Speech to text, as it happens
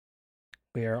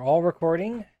We are all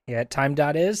recording. Yeah, time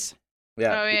dot is.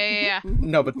 Yeah. Oh, yeah.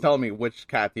 No, but tell me, which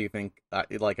cat do you think,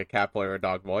 like a cat boy or a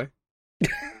dog boy?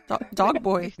 Dog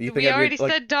boy. Do you think We I'd be, already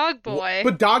like- said dog boy.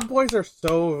 But dog boys are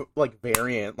so, like,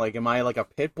 variant. Like, am I, like, a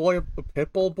pit boy, a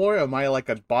pit bull boy, or am I, like,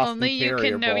 a Boston Only you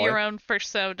Terrier can know boy? your own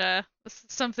persona. This is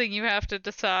something you have to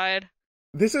decide.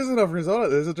 This isn't a persona.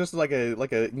 This is just, like a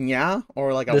nya,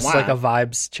 or, like, a This is wah. like a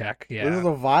vibes check. Yeah. This is a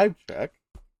vibe check.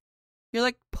 You're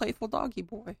like playful doggy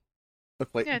boy. But,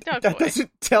 like, Yeah, dog that boy.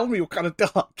 doesn't tell me what kind of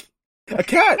dog. A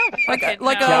cat! Like a, Fucking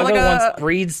like no. a Tiago like wants a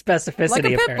breed specificity. like a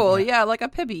pit bull. apparently. Yeah, like a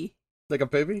pibby. Like a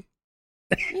baby?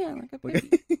 Yeah, like a Like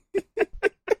pibby.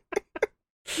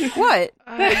 What?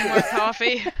 I need more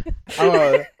coffee.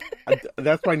 Oh,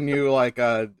 that's my new, like,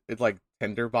 it's like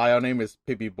Tinder bio name is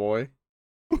Pibby Boy.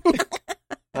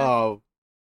 Oh,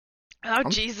 Oh,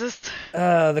 Jesus.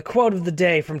 The quote of the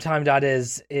day from time dot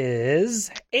is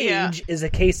age Yeah. is a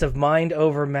case of mind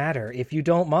over matter. If you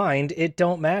don't mind, it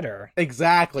don't matter.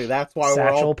 exactly. That's why we're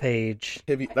Satchel all Paige.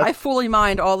 Pibby. I fully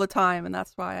mind all the time, and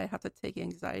that's why I have to take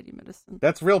anxiety medicine.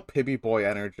 That's real Pibby Boy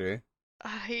energy.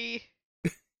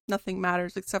 Nothing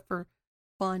matters except for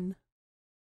fun.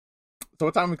 So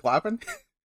what time are we clapping?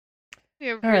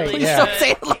 We right, really Please yeah. don't should.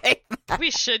 say it like that.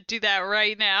 We should do that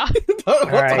right now.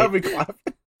 What right. time are we clapping?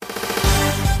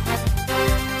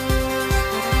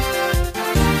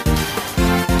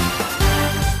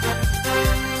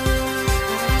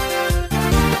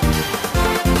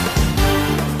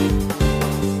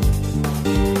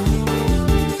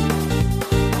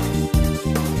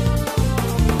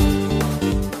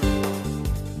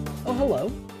 Oh,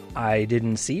 hello. I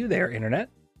didn't see you there, Internet.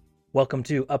 Welcome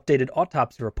to Updated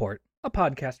Autopsy Report, a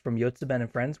podcast from Yotsuben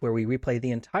and Friends where we replay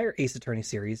the entire Ace Attorney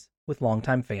series with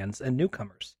longtime fans and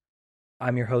newcomers.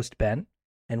 I'm your host, Ben,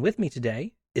 and with me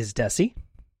today is Desi,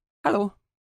 Hello.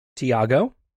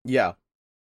 Tiago, Yeah.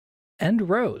 and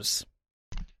Rose.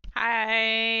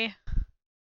 Hi.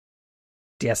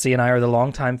 Desi and I are the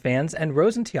longtime fans, and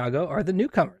Rose and Tiago are the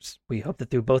newcomers. We hope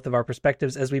that through both of our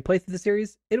perspectives as we play through the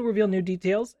series, it'll reveal new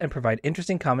details and provide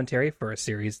interesting commentary for a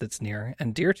series that's near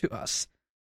and dear to us.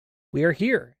 We are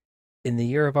here in the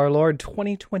year of our Lord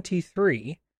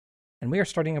 2023, and we are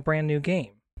starting a brand new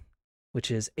game,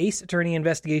 which is Ace Attorney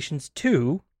Investigations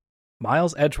 2,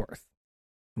 Miles Edgeworth.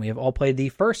 We have all played the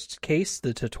first case,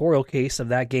 the tutorial case of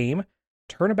that game,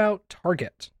 Turnabout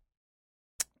Target.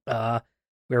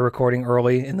 We're recording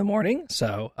early in the morning,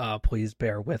 so please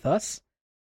bear with us.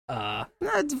 No,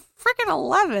 it's freaking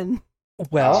 11.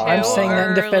 Well, I'm Too saying that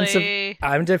in defense of early.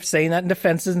 I'm just saying that in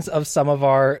defense of some of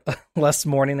our less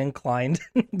morning inclined,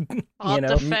 I'll you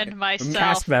know, defend myself.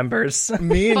 cast members.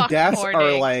 Me and Fuck Des are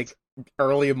morning. like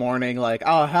early morning, like,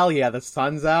 oh hell yeah, the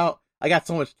sun's out. I got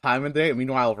so much time in the day.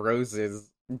 Meanwhile, Rose is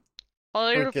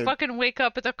I'll Freaking- fucking wake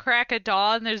up at the crack of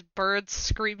dawn. There's birds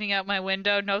screaming out my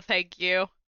window. No, thank you.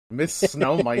 Miss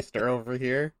Snowmeister over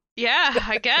here. Yeah,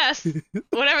 I guess.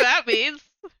 Whatever that means.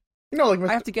 You know, like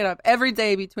I have to get up every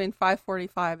day between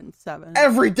 5:45 and 7.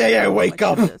 every day I wake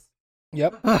up.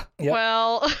 Yep. Yep.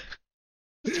 Well,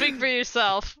 speak for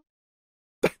yourself.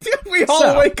 We all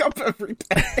So- wake up every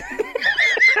day.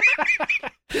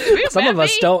 You Some met of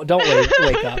us me? don't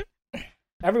wake up.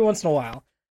 Every once in a while.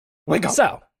 Wake up.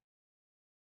 So,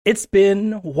 it's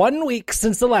been 1 week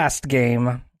since the last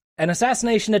game. An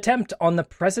assassination attempt on the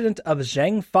president of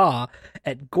Zhang Fa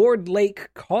at Gourd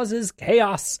Lake causes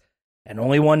chaos, and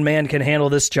only one man can handle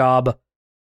this job,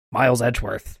 Miles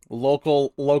Edgeworth.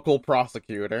 Local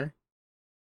prosecutor.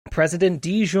 President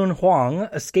Di Jun Huang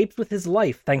escapes with his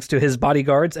life thanks to his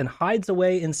bodyguards and hides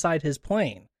away inside his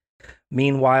plane.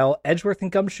 Meanwhile, Edgeworth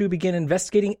and Gumshoe begin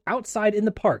investigating outside in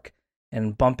the park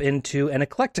and bump into an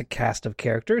eclectic cast of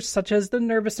characters such as the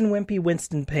nervous and wimpy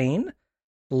Winston Payne,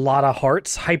 Lotta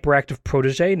Hart's hyperactive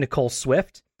protege Nicole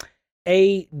Swift,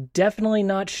 a definitely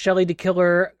not Shelley the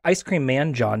Killer ice cream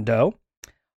man John Doe,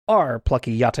 our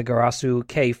plucky Yatagarasu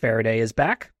Kay Faraday is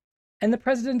back, and the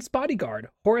president's bodyguard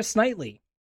Horace Knightley.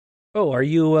 Oh, are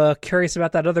you curious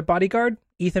about that other bodyguard,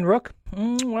 Ethan Rook?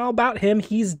 Well, about him,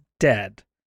 he's dead.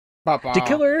 Papa. The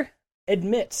killer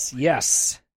admits,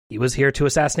 yes, he was here to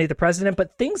assassinate the president,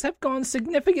 but things have gone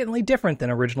significantly different than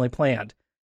originally planned.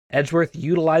 Edgeworth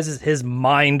utilizes his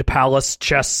Mind Palace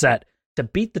chess set to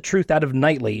beat the truth out of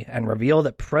Knightley and reveal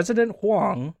that President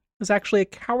Huang was actually a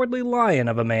cowardly lion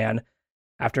of a man.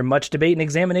 After much debate and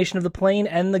examination of the plane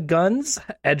and the guns,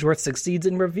 Edgeworth succeeds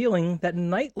in revealing that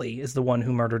Knightley is the one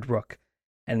who murdered Rook,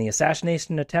 and the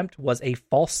assassination attempt was a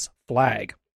false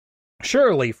flag.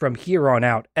 Surely, from here on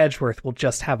out, Edgeworth will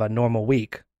just have a normal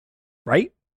week,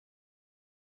 right?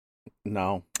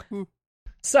 No.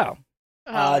 So,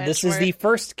 Oh, this is the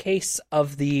first case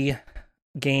of the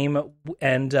game.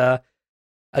 And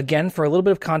again, for a little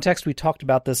bit of context, we talked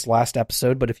about this last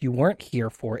episode, but if you weren't here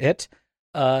for it,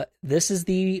 this is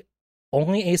the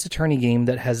only Ace Attorney game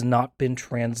that has not been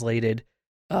translated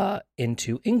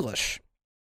into English.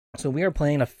 So we are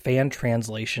playing a fan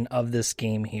translation of this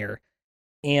game here.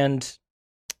 And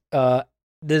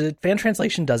the fan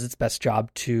translation does its best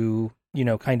job to,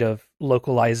 kind of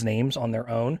localize names on their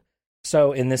own.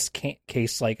 So in this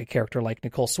case, like a character like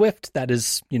Nicole Swift, that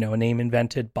is, a name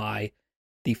invented by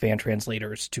the fan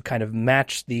translators to kind of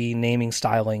match the naming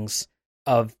stylings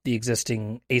of the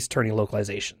existing Ace Attorney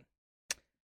localization.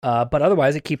 But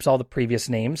otherwise, it keeps all the previous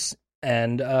names.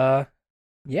 And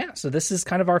so this is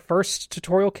kind of our first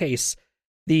tutorial case.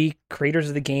 The creators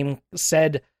of the game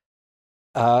said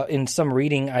in some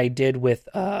reading I did with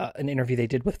an interview they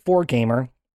did with 4Gamer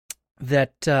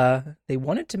that they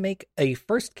wanted to make a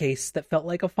first case that felt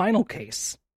like a final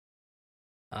case.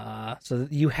 So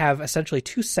you have essentially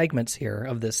two segments here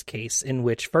of this case, in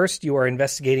which first you are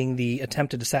investigating the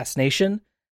attempted assassination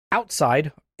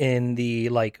outside in the,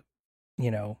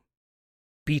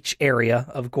 beach area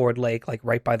of Gourd Lake, like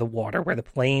right by the water, where the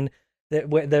plane,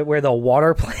 where the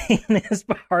water plane is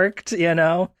parked,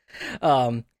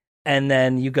 and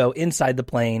then you go inside the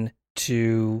plane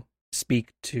to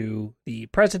speak to the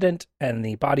president and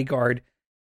the bodyguard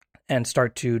and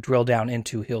start to drill down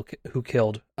into who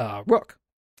killed Rook.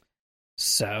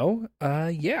 So,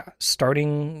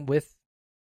 starting with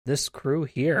this crew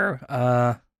here,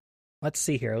 let's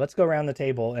see here. Let's go around the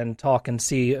table and talk and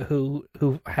see who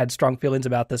had strong feelings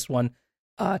about this one.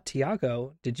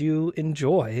 Tiago, did you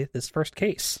enjoy this first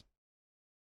case?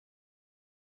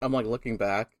 I'm looking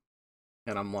back,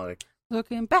 and I'm like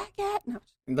Looking back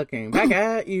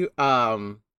at you.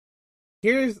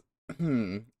 Here's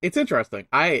it's interesting.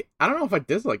 I don't know if I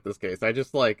dislike this case. I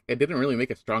just it didn't really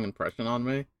make a strong impression on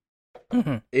me.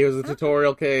 Mm-hmm. It was a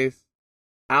tutorial case.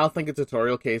 I don't think a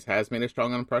tutorial case has made a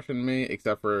strong impression on me,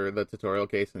 except for the tutorial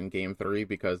case in Game 3,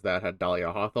 because that had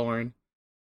Dahlia Hawthorne.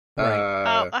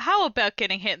 Right. How about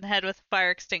getting hit in the head with a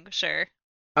fire extinguisher?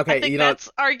 Okay, I think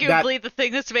that's arguably the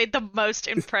thing that's made the most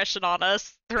impression on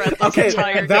us throughout this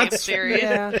entire game series.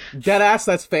 Yeah. Deadass,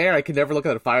 that's fair. I could never look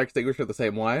at a fire extinguisher the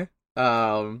same way.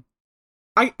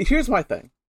 Here's my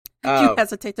thing. You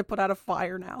hesitate to put out a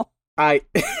fire now. I'm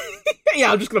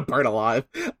just gonna burn alive.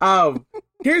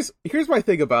 Here's my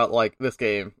thing about this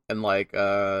game and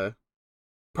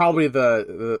probably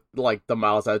the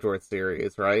Miles Edgeworth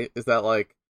series, right? Is that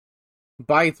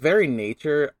by its very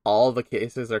nature, all the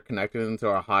cases are connected into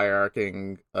a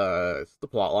hierarching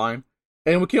plot line.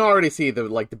 And we can already see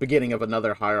the beginning of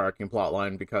another hierarching plot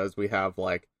line, because we have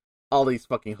all these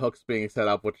fucking hooks being set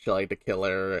up with Shelly the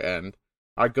Killer, and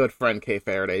our good friend Kay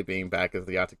Faraday being back as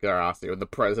the Yatagarasu and the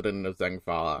president of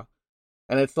Zengfala.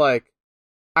 And it's I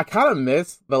kind of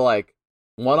miss the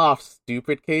one-off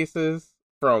stupid cases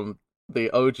from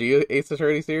the OG Ace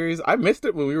Attorney series. I missed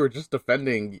it when we were just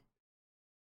defending.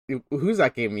 Who's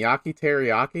that game? Yaki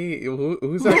Teriyaki?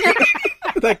 Who's that?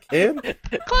 That kid?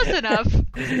 Close enough.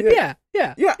 Yeah.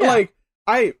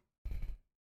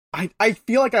 I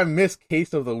feel like I miss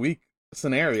case of the week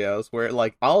scenarios where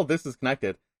all of this is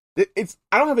connected. I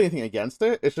don't have anything against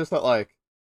it. It's just that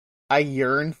I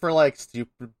yearn for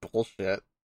stupid bullshit,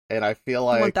 and I feel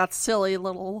I want that silly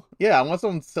little. Yeah, I want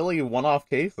some silly one-off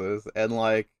cases, and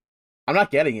I'm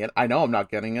not getting it. I know I'm not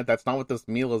getting it. That's not what this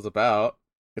meal is about.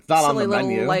 It's not silly on the little,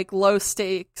 menu. Low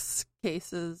stakes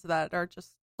cases that are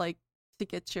just to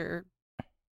get your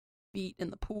feet in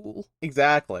the pool.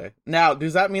 Exactly. Now,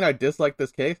 does that mean I dislike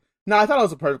this case? No, I thought it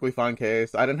was a perfectly fine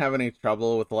case. I didn't have any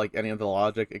trouble with any of the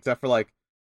logic, except for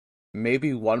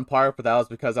maybe one part, but that was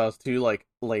because I was too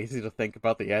lazy to think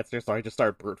about the answer, so I just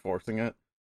started brute forcing it.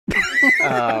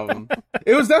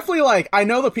 It was definitely I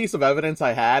know the piece of evidence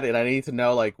I had, and I need to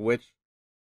know which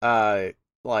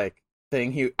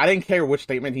thing I didn't care which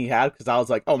statement he had, because I was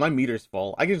oh, my meter's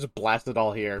full. I can just blast it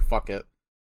all here. Fuck it.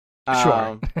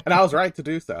 Sure. And I was right to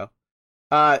do so.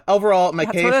 Overall,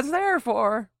 That's what it's there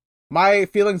for. My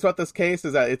feelings about this case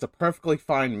is that it's a perfectly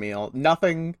fine meal.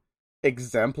 Nothing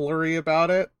exemplary about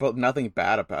it, but nothing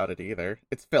bad about it either.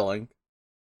 It's filling.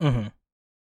 Mm-hmm.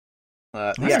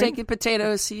 Steak and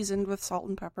potatoes seasoned with salt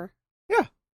and pepper. Yeah.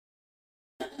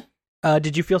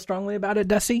 Did you feel strongly about it,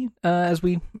 Desi, as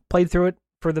we played through it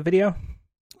for the video?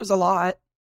 It was a lot.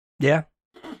 Yeah.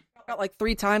 I felt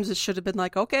 3 times it should have been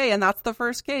okay, and that's the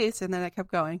first case, and then it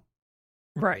kept going.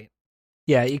 Right.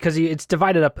 Yeah, because it's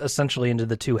divided up essentially into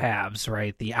the two halves,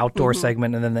 right? The outdoor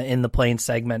segment and then the in the plane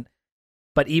segment.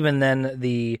 But even then,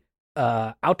 the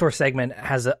outdoor segment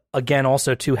has, again,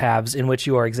 also two halves in which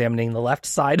you are examining the left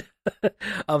side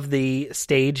of the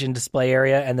stage and display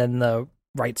area, and then the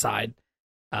right side.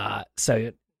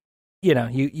 So,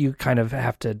 you kind of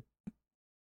have to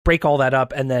break all that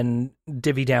up and then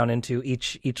divvy down into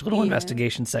each little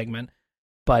investigation segment.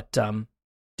 But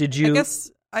did you?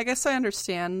 I guess I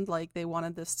understand. Like they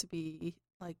wanted this to be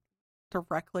like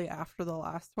directly after the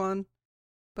last one,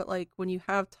 but like when you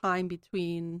have time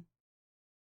between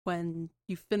when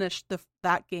you finish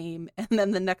that game and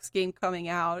then the next game coming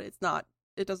out, it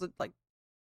doesn't like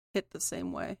hit the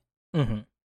same way. Mm-hmm.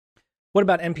 What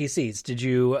about NPCs? Did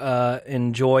you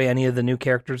enjoy any of the new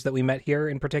characters that we met here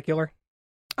in particular?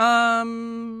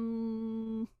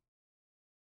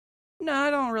 No,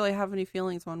 I don't really have any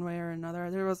feelings one way or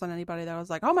another. There wasn't anybody that was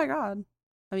like, oh my god.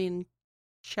 I mean,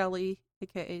 Shelly,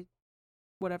 aka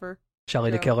whatever.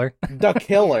 Shelly the Killer. The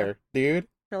Killer, dude.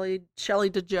 Shelly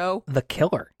the Joe. The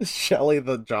Killer. Shelly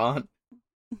the John.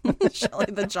 Shelly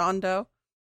the John Doe.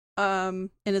 In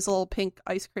his little pink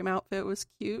ice cream outfit was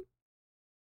cute.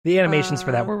 The animations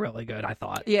for that were really good, I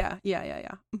thought. Yeah.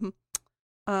 Mm-hmm.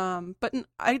 But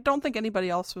I don't think anybody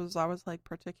else I was like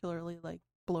particularly like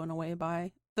blown away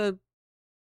by. The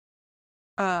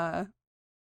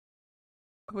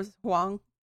was Huang?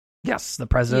 Yes, the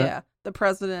president. Yeah, the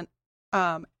president.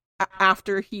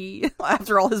 After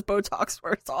all his Botox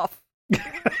wears off.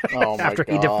 Oh my After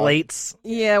God. he deflates.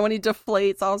 Yeah, when he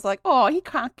deflates, I was like, oh, he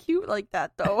kind of cute like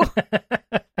that though.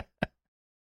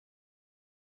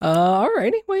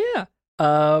 Alrighty, well,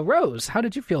 yeah. Rose, how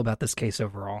did you feel about this case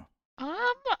overall?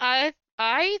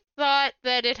 I thought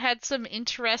that it had some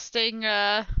interesting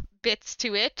bits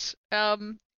to it.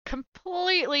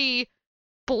 Completely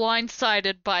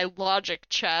blindsided by logic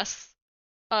chess.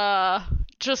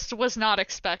 Just was not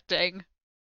expecting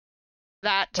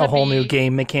that to A whole be new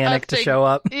game mechanic to show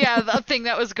up. Yeah, the thing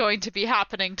that was going to be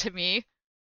happening to me.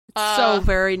 So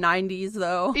very 90s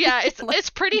though. Yeah, it's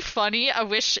pretty funny. I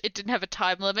wish it didn't have a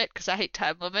time limit because I hate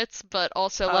time limits, but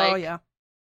also yeah.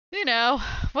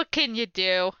 What can you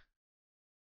do?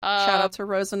 Shout out to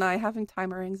Rose and I having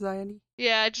timer anxiety.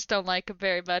 Yeah, I just don't like it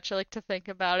very much. I like to think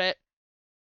about it.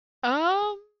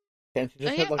 Can't you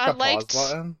just hit like the pause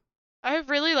button? I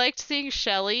really liked seeing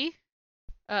Shelly.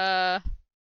 That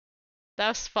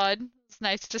was fun. It's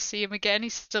nice to see him again.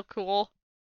 He's still cool.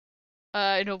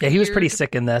 He was pretty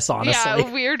sick in this, honestly. Yeah,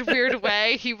 a weird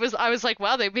way. I was like,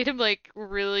 wow, they made him like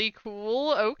really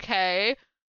cool. Okay.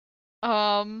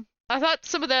 I thought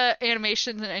some of the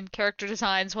animations and character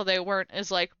designs, while they weren't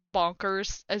as like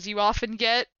bonkers as you often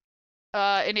get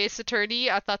in Ace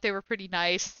Attorney, I thought they were pretty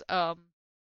nice.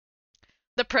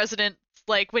 The president,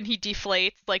 like when he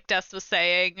deflates, like Des was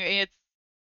saying, it's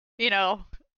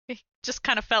it just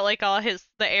kind of felt like the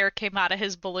air came out of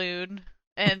his balloon.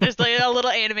 And there's like a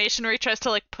little animation where he tries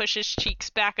to like push his cheeks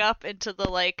back up into the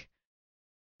like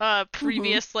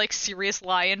previous like serious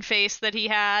lion face that he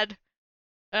had.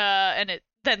 And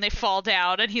then they fall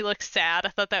down and he looks sad. I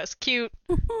thought that was cute.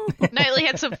 Knightley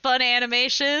had some fun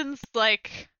animations,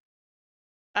 like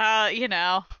a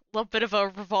little bit of a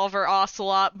Revolver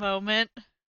Ocelot moment.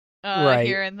 Right.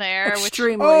 Here and there.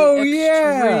 Extremely.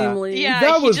 Yeah,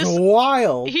 that was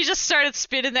wild. He just started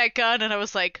spinning that gun and I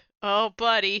was like, oh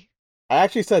buddy. I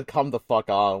actually said come the fuck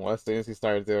on as soon as he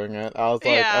started doing it. I was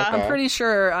like, Yeah. okay. I'm pretty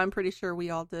sure we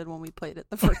all did when we played it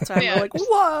the first time. Yeah. We're like,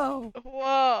 whoa!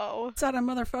 Whoa. Is that a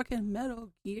motherfucking Metal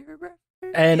Gear reference?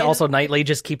 And also Knightley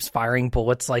just keeps firing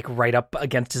bullets like right up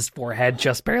against his forehead,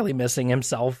 just barely missing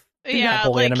himself. Yeah, that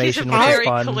whole like animation, he's which is very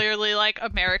fun. clearly like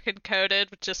American coded,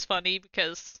 which is funny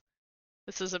because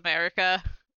this is America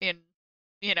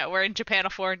we're in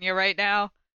Japanifornia right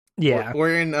now. Yeah.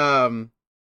 We're in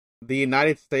the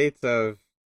United States of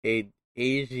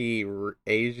Asia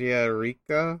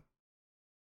Rica.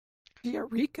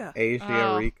 Eureka.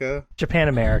 Rica. Japan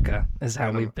America is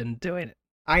how we've been doing it.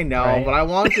 I know, Right. but I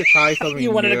wanted to try something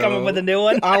You wanted new. to come up with a new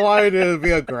one? I wanted to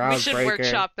be a We groundbreaker. should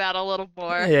workshop that a little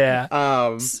more. Yeah.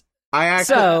 I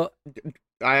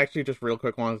actually just real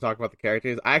quick wanted to talk about the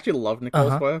characters. I actually love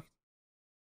Nicole Swift.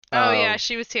 Oh yeah,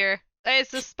 she was here. Hey,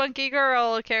 it's the spunky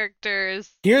girl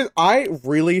characters. I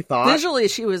really thought Visually,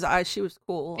 she was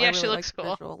cool. Yeah, I really she looks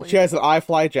liked cool. visually. she has an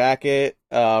iFly jacket.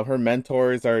 Her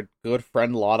mentors are good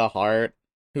friend Lotta Hart,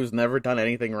 who's never done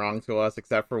anything wrong to us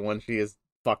except for when she has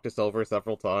fucked us over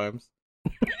several times.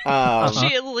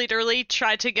 She literally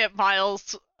tried to get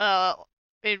Miles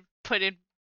put in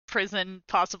prison,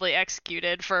 possibly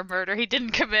executed for a murder he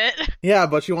didn't commit. Yeah,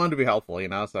 but she wanted to be helpful,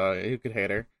 so who could hate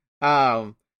her?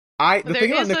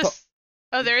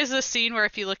 There is a scene where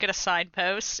if you look at a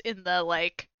signpost in the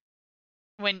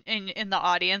when in the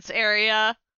audience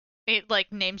area, it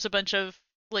like names a bunch of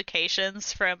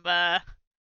locations from the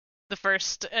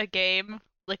first game,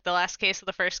 like the last case of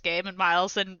the first game, and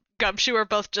Miles and Gumshoe are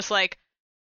both just like,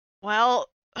 well,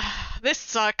 this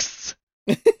sucks.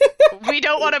 We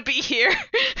don't want to be here.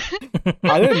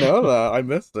 I didn't know that. I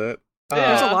missed it.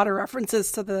 There's a Yeah. lot of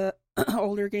references to the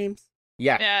older games.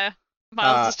 Yeah. Yeah.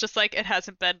 Miles is just like, it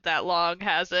hasn't been that long,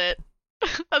 has it?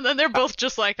 And then they're both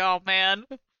just like, oh man.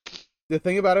 The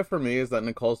thing about it for me is that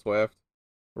Nicole Swift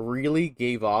really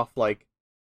gave off, like,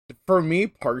 for me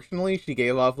personally, she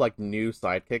gave off, like, new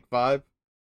sidekick vibe.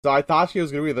 So I thought she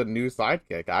was going to be the new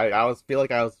sidekick. I feel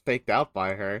like I was faked out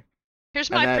by her. Here's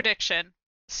And my that- prediction.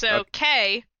 So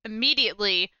Kay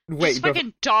immediately Wait, just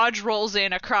fucking dodge rolls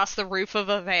in across the roof of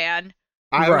a van.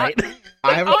 Right.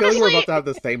 I have a feeling we're Honestly- about to have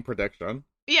the same prediction.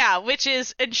 Yeah, which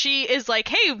is, and she is like,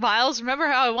 hey, Miles, remember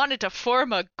how I wanted to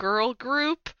form a girl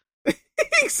group?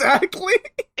 Exactly.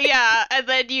 Yeah, and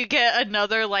then you get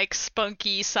another, like,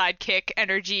 spunky sidekick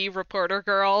energy reporter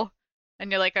girl,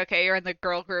 and you're like, okay, you're in the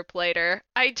girl group later.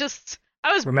 I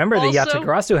was Remember, the also,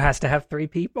 Yatagarasu has to have 3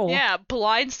 people. yeah,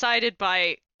 blindsided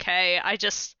by Kay.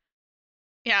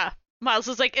 Yeah, Miles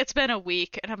was like, it's been a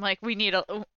week, and I'm like,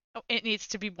 it needs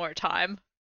to be more time.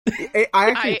 I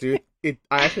actually do think it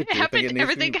needs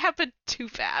Everything to be... happened too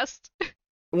fast.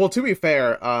 Well, to be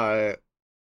fair,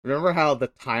 remember how the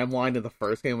timeline in the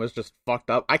first game was just fucked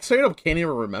up? I straight up can't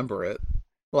even remember it.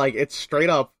 Like, it's straight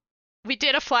up... We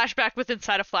did a flashback with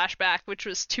inside a flashback, which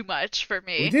was too much for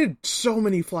me. We did so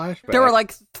many flashbacks. There were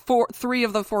like 3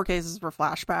 of the 4 cases were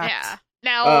flashbacks. Yeah.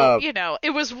 Now,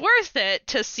 it was worth it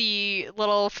to see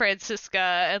little Francisca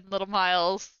and little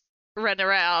Miles run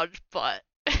around, but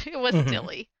it was Mhm.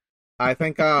 silly. I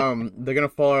think they're gonna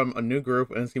form a new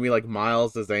group, and it's gonna be like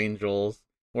Miles as Angels,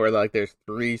 where like there's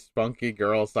 3 spunky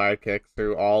girl sidekicks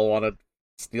who all want to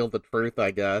steal the truth, I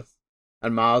guess.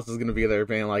 And Miles is gonna be there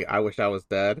being like, "I wish I was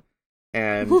dead,"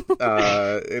 and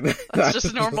That's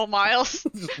just normal Miles.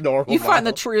 just normal. You find the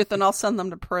Miles. truth and I'll send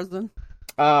them to prison.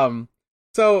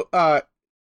 So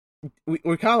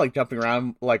we're kind of like jumping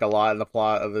around like a lot in the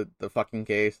plot of the fucking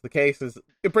case. The case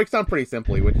it breaks down pretty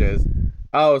simply, which is,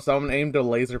 someone aimed a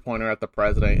laser pointer at the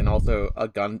president, and also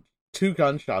 2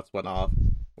 gunshots went off.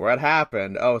 Where it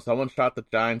happened, someone shot the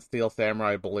giant steel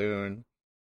samurai balloon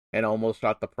and almost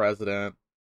shot the president.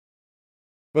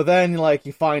 But then, like,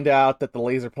 you find out that the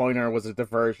laser pointer was a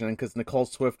diversion because Nicole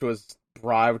Swift was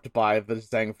bribed by the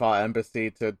Zangfa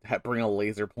embassy to bring a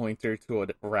laser pointer to a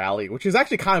rally, which is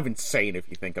actually kind of insane if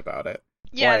you think about it.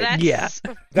 Yeah,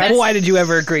 Like, that's Why did you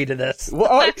ever agree to this?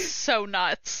 Well, That's so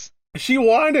nuts. she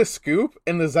wanted a scoop,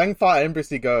 and the Zangfa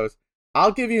embassy goes,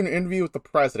 "I'll give you an interview with the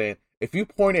president if you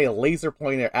point a laser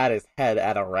pointer at his head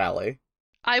at a rally."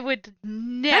 I would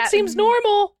never. That seems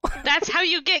normal. That's how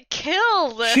you get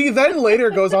killed. She then later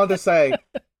goes on to say,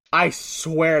 "I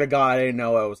swear to God, I didn't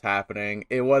know what was happening.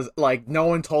 It was like no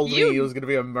one told me it was going to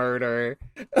be a murder."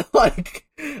 Like,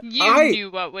 You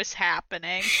knew what was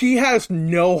happening. she has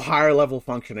no higher level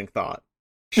functioning thought.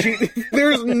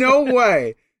 There's no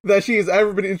way that she has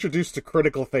ever been introduced to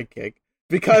critical thinking,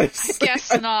 because I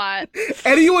guess not.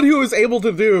 anyone who is able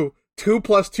to do 2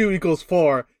 + 2 =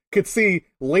 4 could see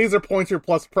laser pointer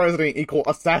plus president equal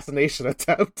assassination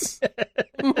attempts.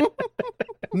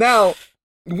 Now,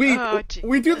 we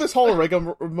do this whole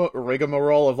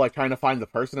rigmarole of like trying to find the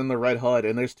person in the red hood,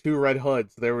 and there's 2 red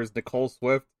hoods. There was Nicole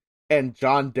Swift and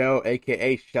John Doe,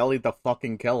 aka Shelly the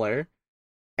fucking Killer.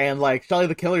 And like Shelly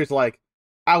the Killer's like,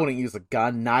 "I wouldn't use a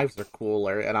gun, knives are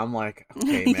cooler." And I'm like,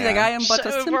 okay, He's man. like, I am but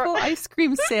a So simple ice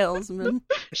cream salesman.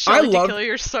 Shelly love- Killer,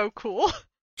 you're so cool.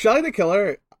 Shelly the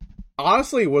Killer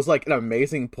honestly was like an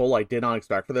amazing pull I did not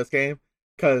expect for this game,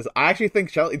 because I actually think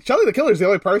Shelly the Killer is the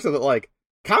only person that like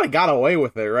kind of got away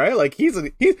with it, right? Like he's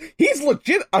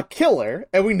legit a killer,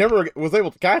 and we never was able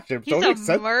to catch him. So it makes He's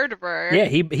a sense. murderer. Yeah,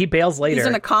 he bails later. He's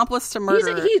an accomplice to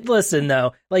murder. Listen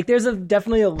though, like there's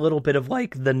definitely a little bit of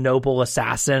like the noble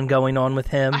assassin going on with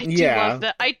him. I do Yeah. love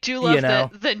that. I do love You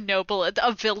know. the noble,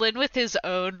 a villain with his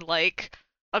own like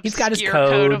obscure He's got his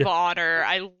code code. of honor.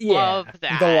 I Yeah. love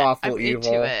that. The lawful I'm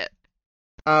evil. into it.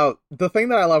 The thing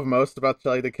that I love most about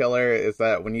Shelly the Killer is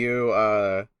that when you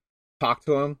talk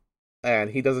to him,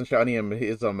 and he doesn't show any of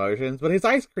his emotions, but his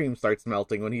ice cream starts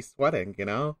melting when he's sweating, you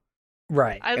know?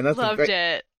 Right. I And that's a loved great-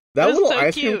 it. That It was little so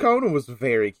ice cream cute. cone was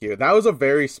very cute. That was a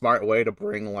very smart way to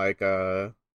bring like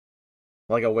a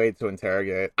way to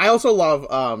interrogate. I also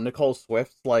love Nicole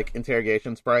Swift's like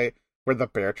interrogation sprite where the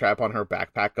bear trap on her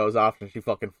backpack goes off and she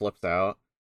fucking flips out.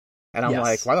 And I'm Yes.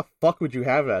 like, why the fuck would you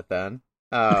have that then?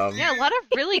 Yeah, a lot of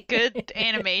really good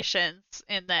animations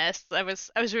in this. I was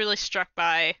really struck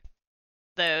by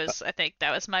those. I think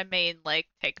that was my main like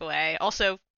takeaway.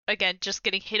 Also, again, just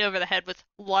getting hit over the head with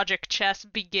logic chess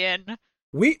begin. I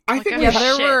Like, think oh, we Yeah,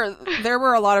 have, shit. there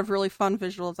were a lot of really fun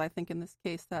visuals, I think, in this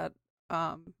case that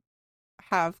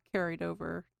have carried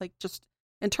over. Like, just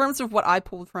in terms of what I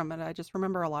pulled from it, I just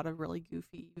remember a lot of really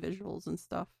goofy visuals and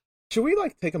stuff. Should we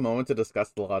take a moment to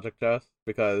discuss the logic chest?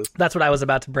 Because That's what I was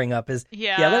about to bring up.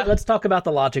 Let's talk about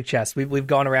the logic chest. We've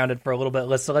gone around it for a little bit.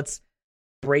 Let's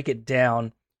break it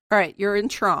down. All right, you're in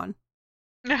Tron.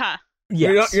 Uh-huh.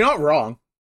 Yes. you're not wrong.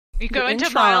 You go You're in into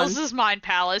Tron. Miles's mind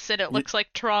palace, and it looks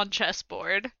like Tron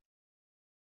chessboard.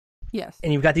 Yes.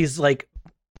 And you've got these like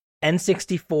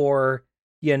N64,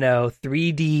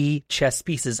 3D chess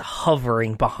pieces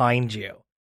hovering behind you.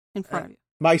 In front of you.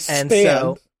 My stand.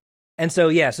 So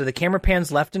the camera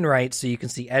pans left and right so you can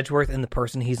see Edgeworth and the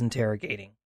person he's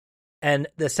interrogating. And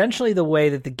essentially the way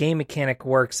that the game mechanic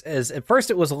works is, at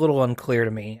first it was a little unclear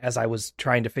to me as I was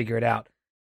trying to figure it out.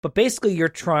 But basically you're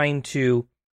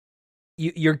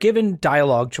given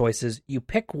dialogue choices. You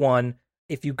pick one.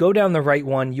 If you go down the right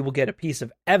one, you will get a piece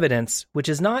of evidence, which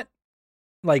is not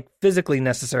like physically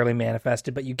necessarily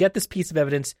manifested, but you get this piece of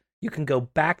evidence. You can go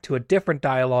back to a different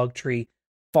dialogue tree,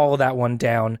 follow that one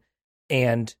down,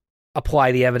 and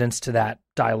apply the evidence to that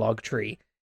dialogue tree.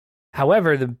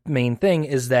 However, the main thing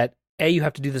is that you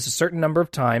have to do this a certain number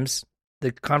of times.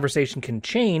 The conversation can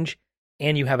change,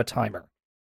 and you have a timer.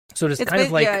 So it's kind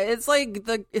of like it's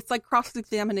like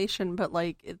cross-examination, but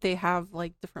like they have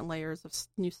like different layers of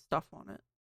new stuff on it.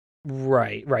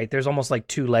 Right. There's almost like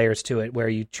two layers to it, where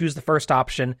you choose the first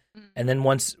option, and then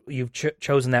once you've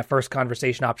chosen that first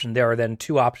conversation option, there are then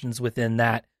two options within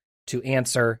that to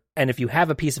answer. And if you have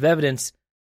a piece of evidence,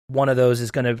 one of those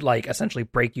is going to like essentially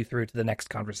break you through to the next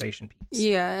conversation piece.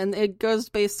 Yeah, and it goes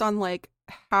based on like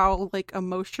how like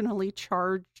emotionally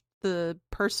charged the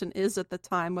person is at the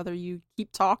time, whether you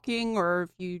keep talking or if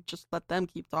you just let them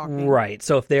keep talking. Right.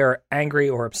 So if they're angry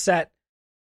or upset,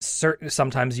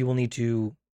 sometimes you will need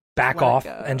to back off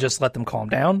and just let them calm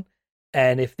down.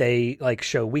 And if they like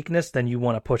show weakness, then you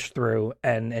want to push through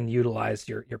and utilize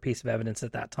your piece of evidence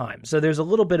at that time. So there's a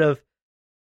little bit of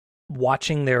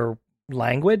watching their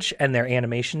language and their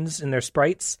animations and their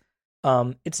sprites.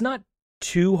 It's not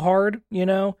too hard,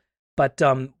 but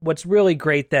what's really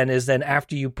great then is then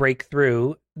after you break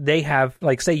through, they have,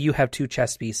 like, say you have two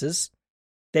chess pieces,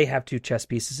 they have two chess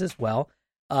pieces as well,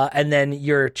 and then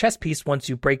your chess piece, once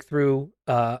you break through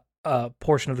a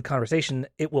portion of the conversation,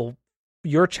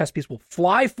 your chess piece will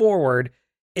fly forward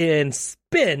and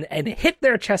spin and hit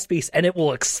their chess piece, and it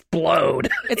will explode.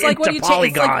 It's like into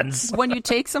polygons. It's like when you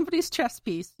take somebody's chess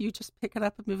piece, you just pick it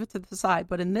up and move it to the side.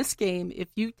 But in this game, if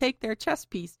you take their chess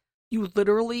piece, you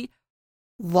literally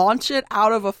launch it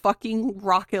out of a fucking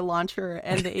rocket launcher,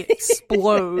 and they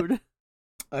explode.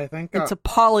 I think into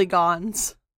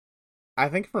polygons. I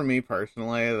think for me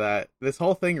personally, that this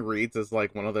whole thing reads as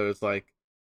like one of those like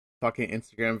fucking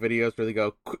Instagram videos where they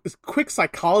go, quick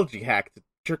psychology hack to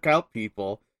trick out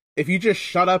people. If you just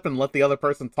shut up and let the other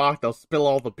person talk, they'll spill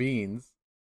all the beans.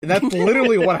 And that's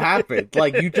literally what happened.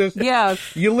 Like, you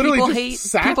literally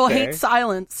people hate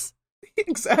silence.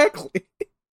 Exactly.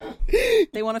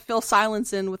 They want to fill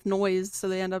silence in with noise, so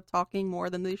they end up talking more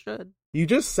than they should. You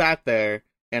just sat there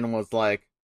and was like,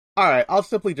 alright, I'll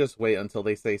simply just wait until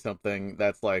they say something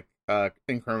that's like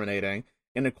incriminating.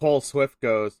 And Nicole Swift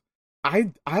goes,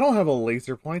 I don't have a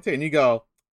laser pointer. And you go,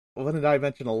 well, when did I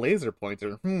mention a laser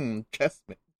pointer?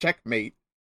 Checkmate,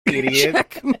 idiot.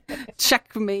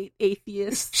 Checkmate,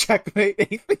 atheist. Checkmate,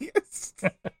 atheist.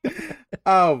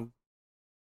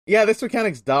 Yeah, this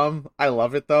mechanic's dumb. I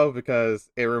love it though, because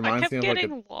it reminds me of like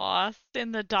getting lost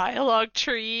in the dialogue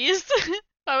trees.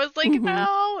 I was like,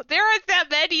 no, there aren't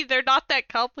that many. They're not that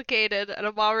complicated, and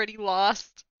I'm already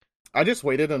lost. I just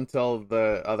waited until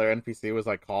the other NPC was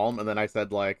like calm, and then I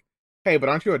said like, hey, but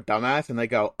aren't you a dumbass? And they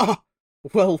go,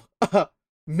 well,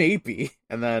 maybe.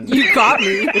 And then you got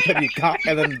me.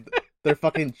 and then their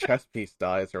fucking chess piece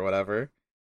dies or whatever.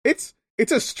 It's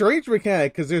a strange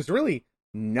mechanic because there's really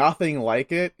nothing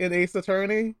like it in Ace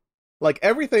Attorney. Like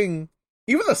everything,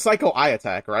 even the Psycho Eye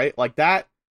attack, right? Like that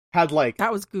had like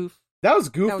that was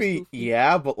goofy.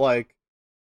 Yeah, but like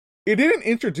it didn't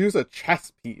introduce a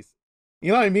chess piece.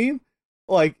 You know what I mean?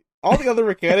 Like all the other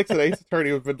mechanics in Ace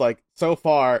Attorney have been like so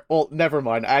far. Well, never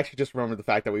mind. I actually just remembered the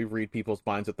fact that we read people's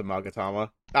minds with the Magatama.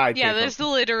 There's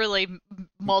literally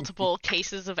multiple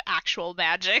cases of actual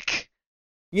magic.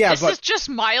 Yeah, this is just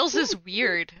Miles is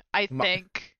weird, I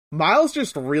think. Miles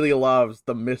just really loves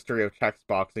the mystery of chess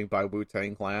boxing by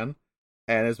Wu-Tang Clan,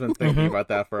 and has been thinking about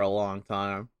that for a long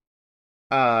time.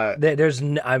 I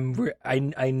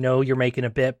know you're making a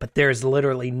bit, but there's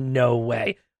literally no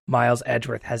way Miles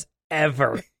Edgeworth has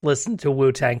ever listened to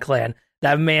Wu-Tang Clan.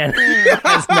 That man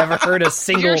has never heard a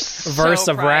single You're so verse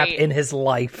of rap right. in his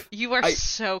life. You are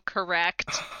so correct.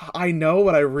 I know,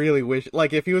 but I really wish,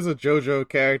 like, if he was a JoJo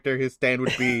character, his stand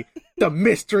would be the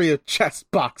mystery of chess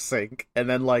boxing, and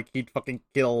then, like, he'd fucking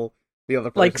kill the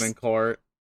other person in court.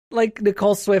 Like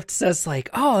Nicole Swift says, like,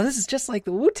 "Oh, this is just like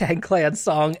the Wu-Tang Clan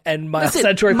song," and Miles Listen,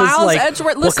 Edgeworth Miles is like,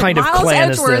 Edgeworth, "What kind of Miles clan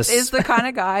Edgeworth is this?" the kind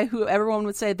of guy who everyone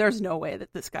would say, "There's no way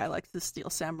that this guy likes the Steel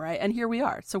Samurai," and here we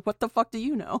are. So what the fuck do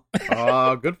you know?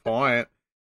 Oh, good point.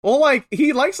 Well, like,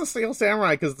 he likes the Steel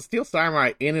Samurai because the Steel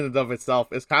Samurai in and of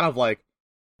itself is kind of, like,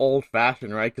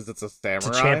 old-fashioned, right? Because it's a samurai.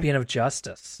 It's a champion of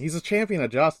justice. He's a champion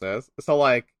of justice. So,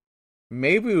 like,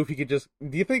 maybe if he could just...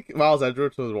 Do you think Miles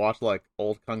Edgeworth would watch, like,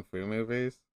 old kung fu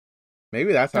movies?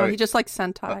 Maybe that's how No, he just likes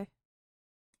Sentai.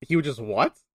 he would just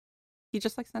what? He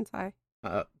just likes Sentai.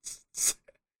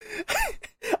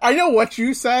 I know what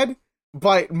you said,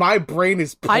 but my brain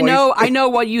is poisoned. I know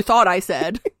what you thought I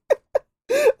said.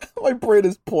 My brain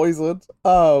is poisoned.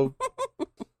 Yeah,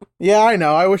 I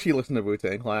know. I wish he listened to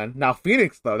Wu-Tang Clan. Now,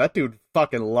 Phoenix, though, that dude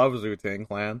fucking loves Wu-Tang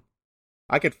Clan.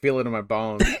 I could feel it in my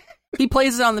bones. He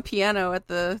plays it on the piano at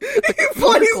the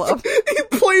club. He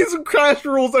plays and crash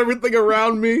rolls everything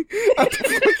around me at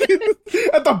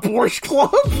the Borscht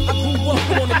Club. I grew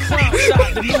up on the crime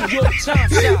side, the New York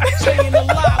Times side. Staying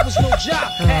alive was no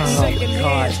job. Had second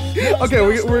hands.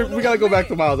 Okay, we gotta go back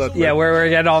to Miles Edgeworth. Yeah, we're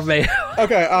getting off me.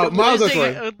 Okay, Miles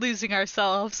Edgeworth. Losing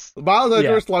ourselves. Miles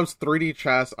Edgeworth loves 3D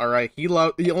chess. All right,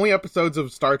 the only episodes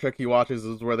of Star Trek he watches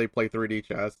is where they play 3D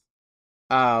chess.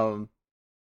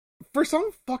 For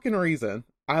some fucking reason,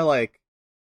 I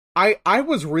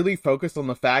was really focused on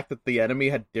the fact that the enemy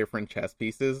had different chess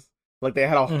pieces. Like, they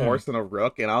had a horse and a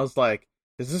rook, and I was like,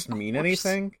 does this mean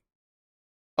anything?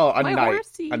 Oh, a My knight.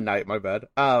 horsey. A knight, my bad.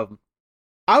 I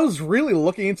was really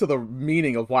looking into the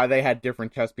meaning of why they had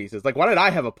different chess pieces. Like, why did I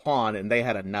have a pawn and they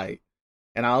had a knight?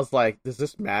 And I was like, does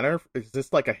this matter? Is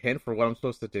this, like, a hint for what I'm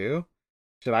supposed to do?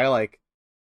 Should I, like,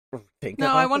 think No,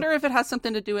 about I this? wonder if it has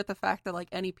something to do with the fact that, like,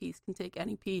 any piece can take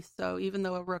any piece. So even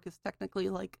though a rook is technically,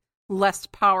 like, less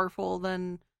powerful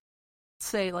than,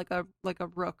 say, like a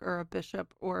rook or a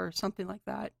bishop or something like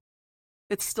that,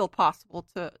 it's still possible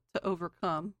to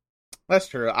overcome. That's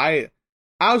true. I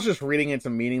was just reading into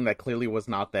meaning that clearly was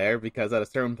not there, because at a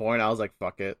certain point I was like,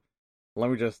 fuck it. Let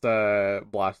me just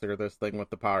blast through this thing with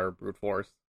the power of brute force.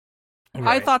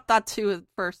 I thought that too at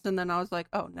first, and then I was like,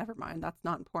 oh, never mind. That's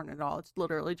not important at all. It's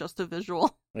literally just a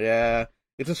visual. Yeah.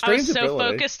 It's a I strange was so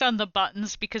ability. focused on the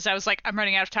buttons because I was like, I'm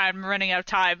running out of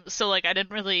time. So, like, I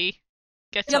didn't really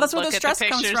get to Yeah, that's where look the at stress the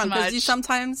comes pictures from. much. Because you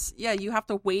sometimes, you have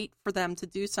to wait for them to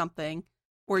do something,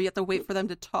 or you have to wait for them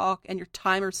to talk, and your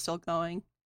timer's still going.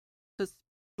 Just,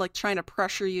 like, trying to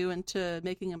pressure you into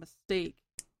making a mistake.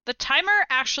 The timer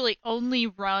actually only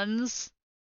runs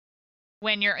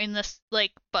when you're in this,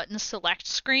 like, button select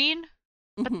screen,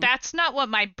 but Mhm. that's not what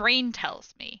my brain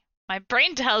tells me. My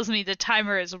brain tells me the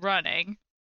timer is running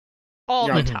all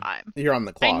Yeah. the time. You're on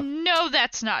the I clock. know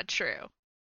that's not true,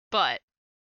 but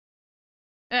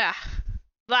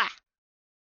blah.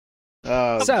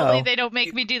 Hopefully they don't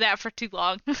make me do that for too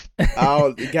long.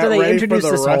 Oh, get So they ready for introduced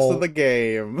the this rest whole- of the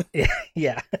game.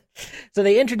 Yeah. So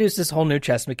they introduced this whole new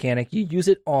chess mechanic. You use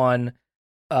it on,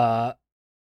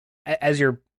 as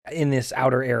you're in this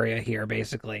outer area here,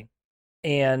 basically.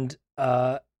 And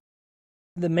the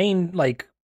main, like,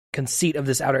 conceit of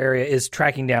this outer area is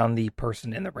tracking down the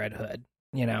person in the red hood,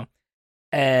 you know?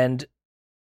 And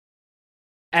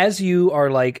as you are,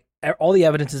 like, all the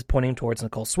evidence is pointing towards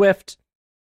Nicole Swift,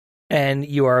 and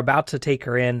you are about to take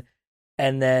her in,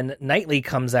 and then Knightley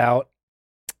comes out,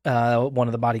 one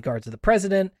of the bodyguards of the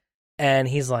president, and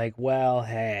he's like, well,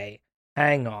 hey,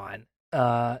 hang on.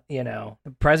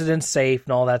 The president's safe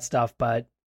and all that stuff, but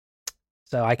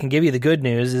so I can give you the good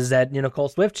news is that, Nicole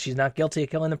Swift, she's not guilty of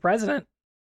killing the president.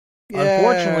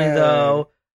 Unfortunately, Yay.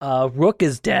 though, Rook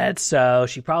is dead, so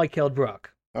she probably killed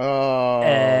Rook. Oh.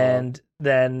 And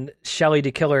then Shelley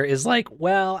the Killer is like,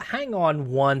 well, hang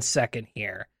on 1 second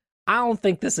here. I don't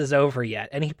think this is over yet.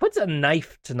 And he puts a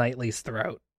knife to Knightley's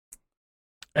throat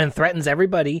and threatens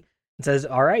everybody and says,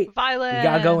 all right, Violent. we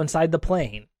gotta go inside the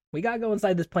plane. We gotta go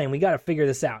inside this plane. We gotta figure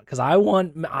this out because I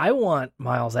want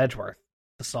Miles Edgeworth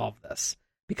to solve this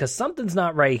because something's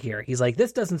not right here. He's like,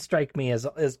 this doesn't strike me as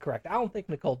correct. I don't think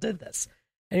Nicole did this.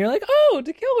 And you're like, oh,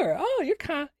 the killer. Oh, you're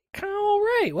kind of all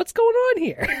right. What's going on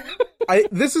here?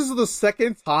 This is the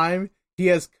second time he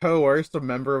has coerced a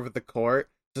member of the court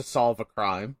to solve a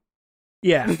crime.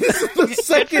 Yeah. This is the Good for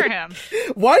second. him.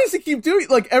 Why does he keep doing?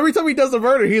 Like, every time he does a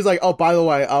murder, he's like, "Oh, by the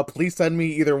way, please send me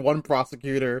either one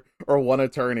prosecutor or one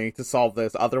attorney to solve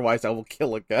this. Otherwise, I will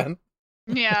kill again."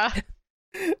 Yeah.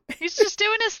 He's just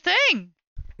doing his thing.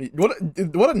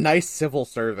 What a nice civil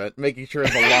servant, making sure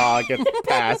the law gets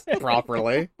passed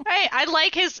properly. I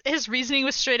like his reasoning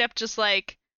was straight up just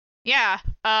like, yeah,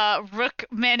 Rook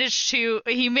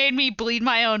he made me bleed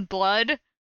my own blood.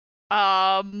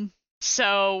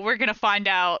 So we're gonna find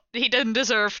out. He doesn't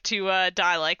deserve to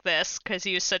die like this because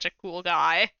he was such a cool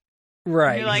guy.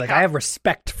 Right. You're He's like, like, I have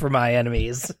respect for my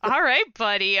enemies. All right,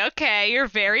 buddy. Okay, you're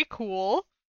very cool.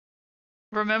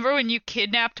 Remember when you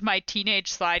kidnapped my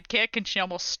teenage sidekick and she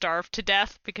almost starved to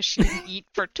death because she didn't eat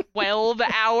for 12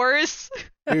 hours?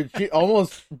 Dude, she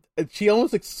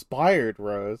almost expired,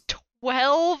 Rose.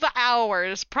 12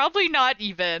 hours. Probably not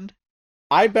even.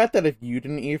 I bet that if you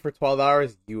didn't eat for 12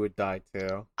 hours, you would die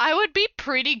too. I would be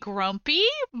pretty grumpy,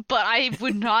 but I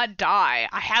would not die.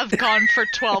 I have gone for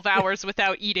 12 hours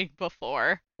without eating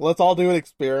before. Let's all do an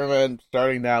experiment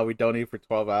starting now. We don't eat for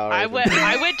 12 hours. I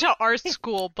went to art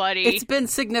school, buddy. It's been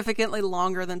significantly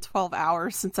longer than 12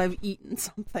 hours since I've eaten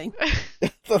something.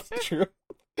 That's true.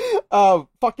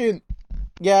 Fucking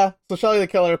yeah. So Shelly the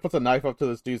Killer puts a knife up to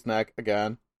this dude's neck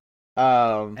again.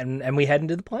 And we head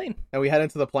into the plane. And we head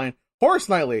into the plane. Horace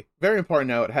Knightley, very important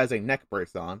note, has a neck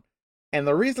brace on. And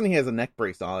the reason he has a neck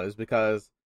brace on is because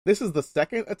this is the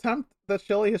second attempt that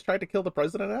Shelley has tried to kill the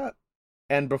president at.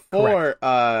 And before,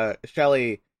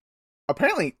 Shelley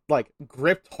apparently,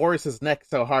 gripped Horace's neck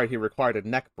so hard he required a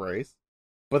neck brace.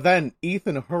 But then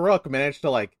Ethan Hrook managed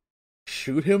to,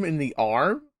 shoot him in the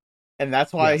arm. And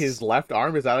that's why his left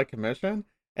arm is out of commission.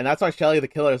 And that's why Shelley the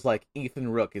Killer is like, Ethan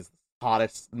Hrook is the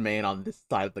hottest man on this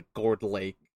side of the Gourd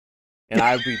Lake. And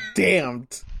I'd be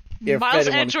damned if Miles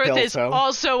anyone Edgeworth kills is him.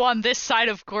 also on this side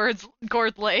of Gourd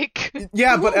Lake.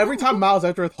 Yeah, but every time Miles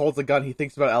Edgeworth holds a gun, he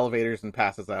thinks about elevators and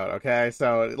passes out, okay?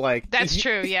 So, That's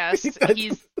true, yes.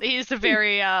 He's a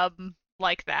very,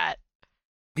 like that.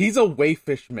 He's a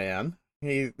wayfish man.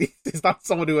 He's not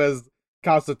someone who has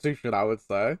constitution, I would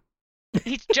say.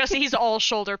 He's all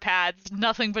shoulder pads.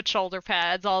 Nothing but shoulder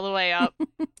pads all the way up.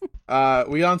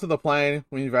 We get onto the plane.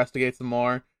 We investigate some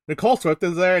more. Nicole Swift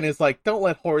is there and is like, don't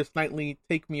let Horace Knightley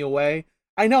take me away.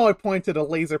 I know I pointed a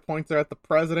laser pointer at the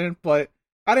president, but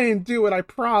I didn't do it, I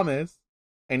promise.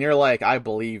 And you're like, I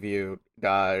believe you,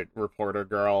 reporter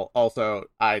girl. Also,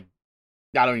 I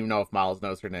don't even know if Miles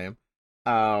knows her name.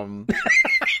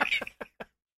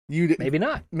 Maybe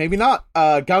not. Maybe not.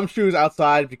 Gumshoe's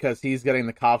outside because he's getting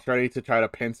the cops ready to try to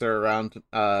pincer around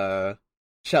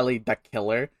Shelley the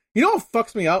Killer. You know what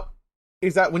fucks me up?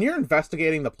 Is that when you're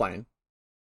investigating the plane,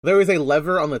 there is a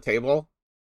lever on the table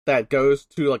that goes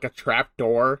to a trap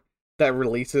door that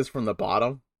releases from the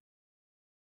bottom.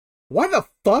 Why the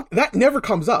fuck? That never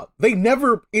comes up. They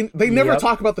never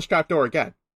talk about the trap door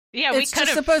again. Yeah, it's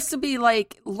just supposed to be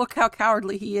look how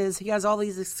cowardly he is. He has all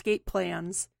these escape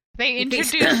plans. In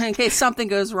case something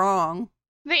goes wrong.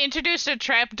 They introduced a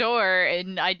trap door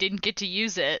and I didn't get to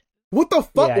use it. What the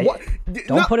fuck? Yeah, what?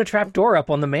 Don't put a trap door up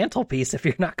on the mantelpiece if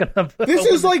you're not gonna put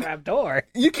a trap door.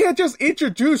 You can't just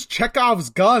introduce Chekhov's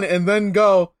gun and then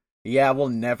go, yeah, we'll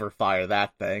never fire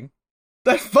that thing.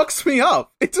 That fucks me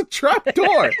up. It's a trap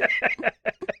door.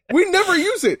 We never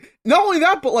use it. Not only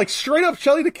that, but straight up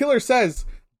Shelley the Killer says,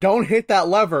 don't hit that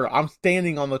lever. I'm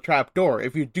standing on the trap door.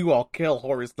 If you do, I'll kill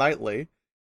Horace Knightley.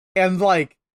 And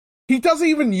he doesn't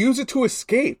even use it to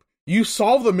escape. You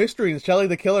solve the mystery and Shelley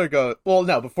the Killer goes, well,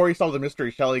 no, before you solve the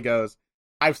mystery, Shelley goes,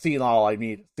 I've seen all I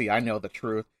need to see. I know the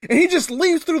truth. And he just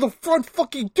leaves through the front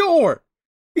fucking door.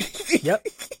 Yep.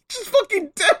 He just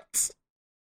fucking dips.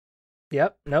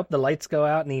 Yep. Nope. The lights go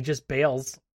out and he just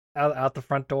bails out the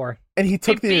front door. And he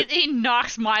he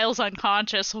knocks Miles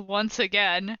unconscious once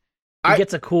again. He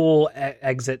gets a cool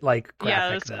exit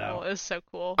graphic, though. Cool. It was so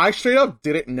cool. I straight up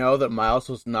didn't know that Miles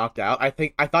was knocked out. I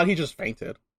thought he just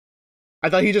fainted.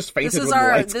 This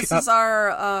is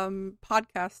our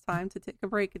podcast time to take a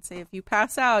break and say, if you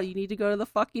pass out, you need to go to the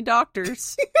fucking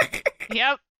doctors.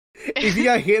 Yep. If you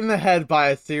got hit in the head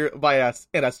by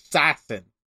an assassin,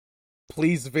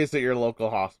 please visit your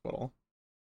local hospital.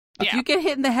 If you get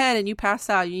hit in the head and you pass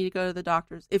out, you need to go to the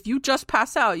doctors. If you just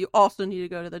pass out, you also need to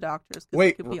go to the doctors. Wait,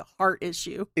 it could be a heart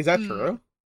issue. Is that true?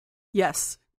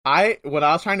 Yes. When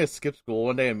I was trying to skip school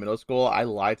one day in middle school, I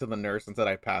lied to the nurse and said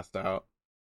I passed out.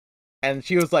 And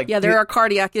she was like... Yeah, there are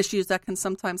cardiac issues that can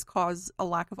sometimes cause a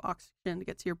lack of oxygen to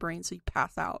get to your brain, so you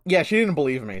pass out. Yeah, she didn't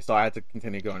believe me, so I had to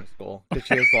continue going to school. Because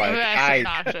she was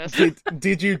like,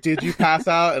 did you pass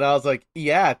out? And I was like,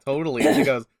 yeah, totally. And she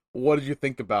goes, what did you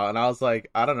think about? And I was like,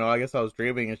 I don't know, I guess I was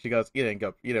dreaming. And she goes, you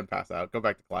didn't pass out. Go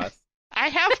back to class. I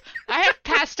have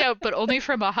passed out, but only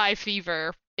from a high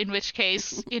fever, in which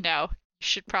case, you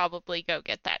should probably go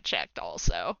get that checked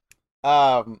also.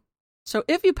 So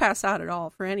if you pass out at all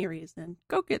for any reason,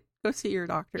 go see your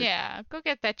doctor. Yeah, go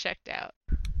get that checked out.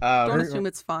 Don't Um, assume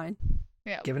it's fine.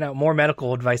 Yeah, Giving out more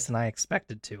medical advice than I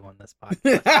expected to on this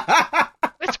podcast.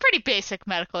 it's pretty basic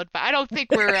medical advice. I don't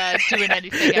think we're doing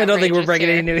anything. I don't think we're outrageous breaking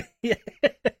here. any new.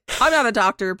 I'm not a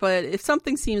doctor, but if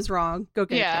something seems wrong, go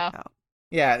get it checked out.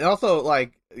 yeah, and also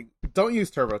like, don't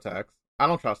use TurboTax. I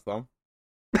don't trust them.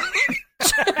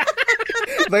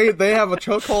 They have a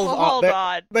chokehold. Hold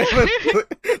on.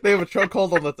 They have a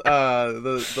chokehold on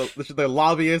the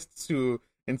lobbyists who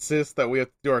insist that we have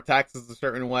to do our taxes a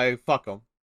certain way. Fuck them.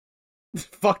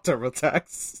 Fuck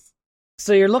TurboTax.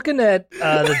 So you're looking at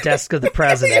the desk of the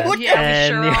president, Yeah, we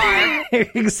sure and you're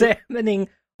examining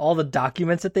all the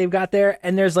documents that they've got there,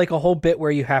 and there's like a whole bit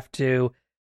where you have to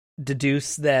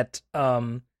deduce that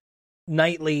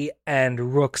Knightley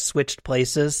and Rook switched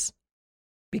places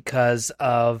because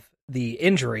of the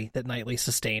injury that Knightley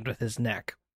sustained with his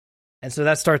neck. And so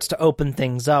that starts to open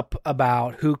things up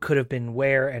about who could have been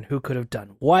where and who could have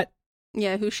done what.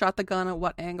 Yeah, who shot the gun at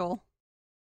what angle?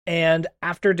 And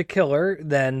after the killer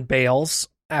then bails,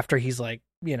 after he's like,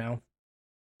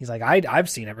 I've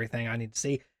seen everything I need to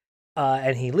see,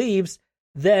 and he leaves,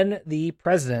 then the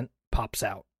president pops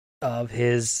out of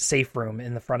his safe room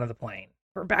in the front of the plane,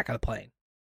 or back of the plane.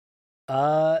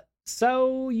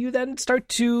 So you then start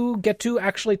to get to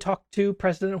actually talk to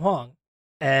President Huang,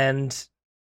 and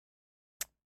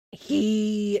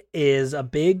he is a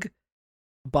big,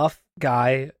 buff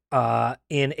guy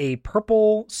in a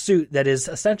purple suit that is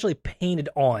essentially painted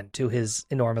on to his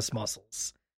enormous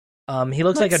muscles. He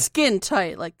looks like a skin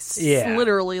tight, Yeah.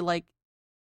 literally like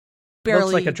barely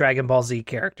looks like a Dragon Ball Z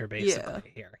character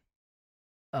basically here.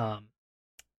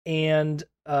 And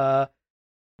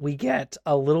we get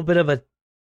a little bit of a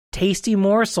tasty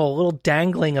morsel, a little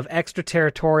dangling of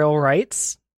extraterritorial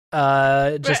rights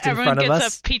just in front of Everyone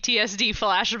us. gets a PTSD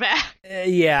flashback.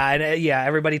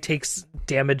 Everybody takes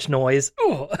damage noise.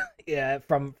 Ooh, yeah,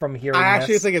 from hearing I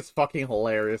actually this. think it's fucking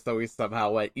hilarious that we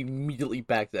somehow went immediately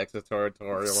back to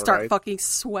extraterritorial. start right? fucking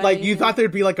sweating. Like you thought there'd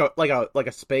be like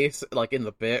a space like in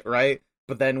the bit, right?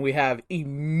 But then we have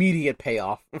immediate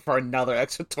payoff for another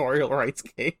extraterritorial rights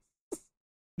case.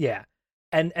 Yeah.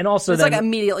 And also it's then, like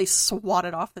immediately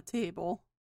swatted off the table.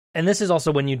 and this is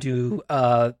also when you do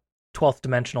 12th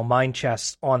dimensional mind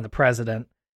chess on the president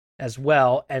as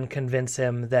well, and convince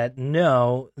him that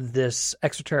no, this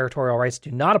extraterritorial rights do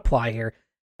not apply here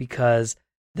because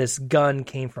this gun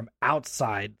came from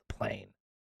outside the plane.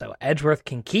 So Edgeworth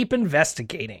can keep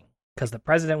investigating, because the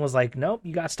president was like, nope,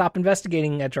 you got to stop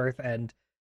investigating, Edgeworth. And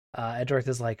Edgeworth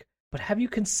is like, but have you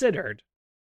considered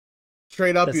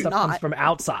Straight up, that you, stuff comes from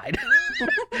outside?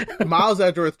 Miles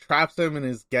Edgeworth traps him in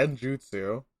his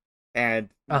genjutsu, and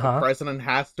the president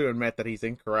has to admit that he's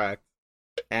incorrect.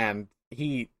 And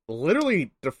he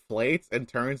literally deflates and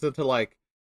turns into like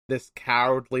this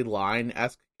Cowardly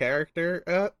Lion-esque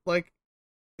character. Like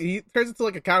he turns into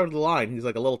like a Cowardly Lion. He's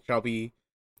like a little chubby.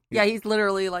 Yeah, he's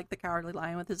literally like the Cowardly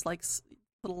Lion with his like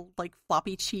little like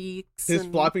floppy cheeks. His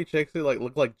floppy cheeks like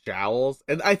look like jowls,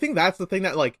 and I think that's the thing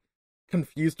that like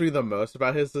confused me the most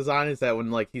about his design, is that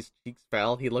when like his cheeks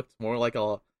fell, he looked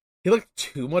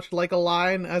too much like a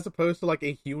lion as opposed to like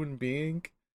a human being.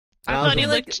 I thought he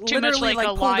looked too much like a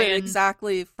pulled lion. it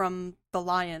exactly from the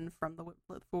lion from the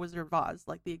Wizard of Oz,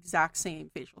 like the exact same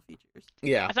facial features.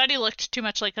 Yeah, I thought he looked too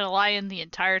much like a lion the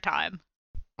entire time.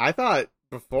 I thought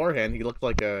beforehand he looked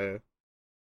like a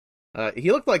Saint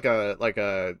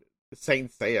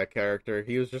Seiya character.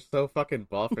 He was just so fucking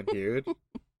buff and huge.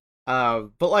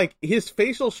 But like his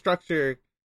facial structure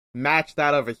matched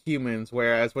that of a human's,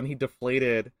 whereas when he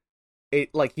deflated,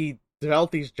 it like he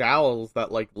developed these jowls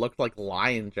that like looked like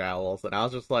lion jowls, and I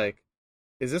was just like,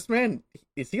 is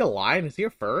he a lion? Is he a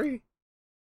furry?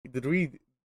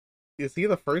 Is he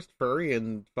the first furry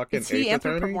in fucking Is he Ace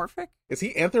Attorney? anthropomorphic? Is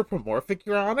he anthropomorphic,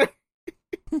 Your Honor?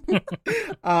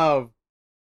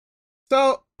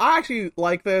 So I actually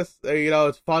like this.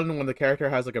 It's fun when the character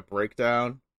has like a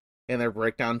breakdown, and their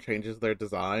breakdown changes their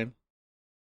design.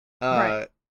 Right.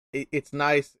 It's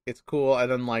nice. It's cool.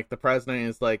 And then like the president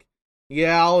is like,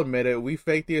 "Yeah, I'll admit it. We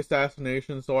faked the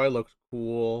assassination, so I looked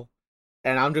cool."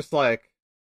 And I'm just like,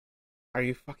 "Are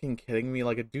you fucking kidding me?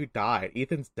 Like a dude died.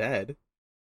 Ethan's dead.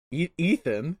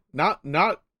 Ethan, not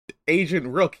Agent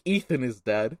Rook. Ethan is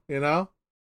dead. You know."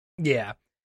 Yeah.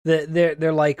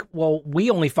 They're like, well, we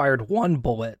only fired one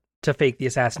bullet to fake the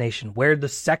assassination. Where'd the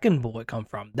second bullet come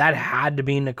from? That had to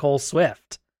be Nicole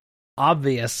Swift.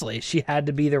 Obviously, she had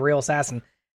to be the real assassin,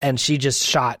 and she just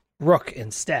shot Rook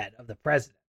instead of the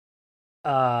president.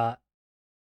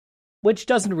 Which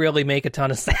doesn't really make a ton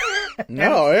of sense.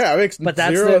 No, yeah, it makes But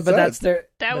that's zero their, sense. but that's their,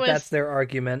 That but was- that's their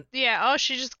argument. Yeah, oh,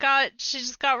 she just got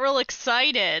real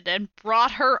excited and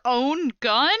brought her own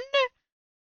gun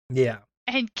Yeah.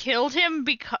 and killed him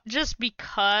just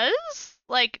because?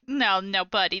 Like, no,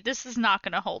 buddy, this is not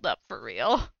gonna hold up for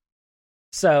real.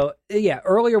 So, yeah,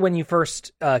 earlier when you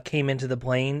first came into the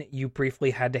plane, you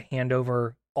briefly had to hand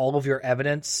over all of your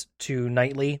evidence to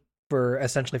Knightley for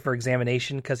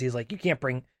examination, because he's like, you can't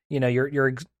bring,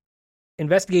 your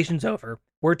investigation's over.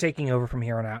 We're taking over from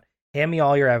here on out. Hand me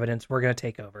all your evidence. We're going to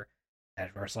take over.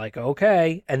 Edward's like,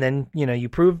 okay. And then, you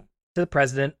prove to the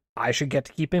president, I should get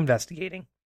to keep investigating.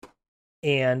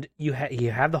 And you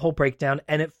have the whole breakdown,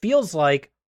 and it feels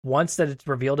like once that it's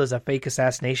revealed as a fake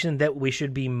assassination, that we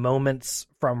should be moments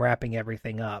from wrapping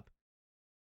everything up.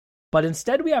 But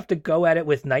instead, we have to go at it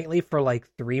with Knightley for like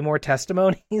 3 more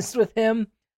testimonies with him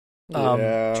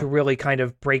to really kind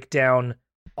of break down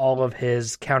all of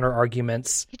his counter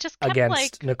arguments He just kept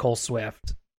against Nicole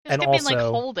Swift. and and kept being like,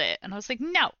 also- hold it. And I was like,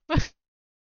 no.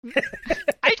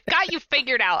 I got you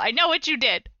figured out. I know what you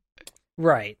did.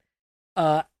 Right.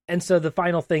 And so the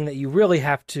final thing that you really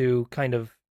have to kind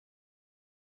of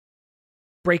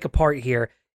break apart here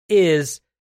is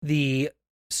the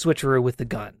switcheroo with the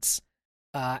guns.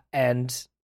 And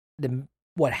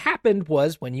what happened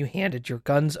was when you handed your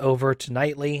guns over to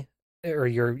Knightley, or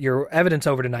your evidence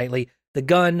over to Knightley, the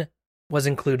gun was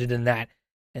included in that.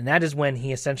 And that is when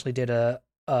he essentially did a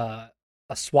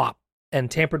swap and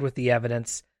tampered with the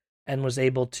evidence and was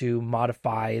able to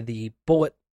modify the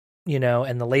bullet,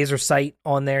 and the laser sight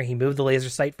on there. He moved the laser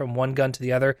sight from one gun to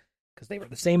the other because they were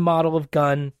the same model of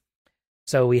gun.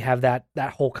 So we have that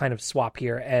whole kind of swap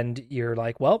here, and you're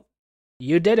like, well,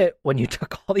 you did it when you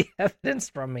took all the evidence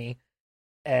from me.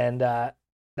 And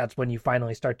that's when you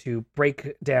finally start to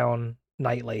break down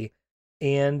Knightley,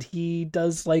 and he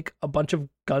does like a bunch of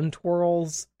gun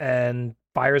twirls and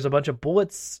fires a bunch of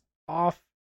bullets off,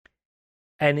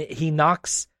 and he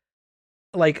knocks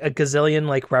like a gazillion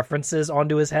like references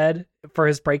onto his head for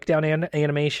his breakdown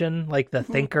animation. Like the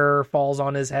thinker falls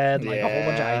on his head, like a whole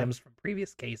bunch of Yeah. items from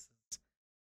previous cases.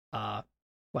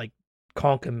 Like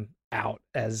conk him out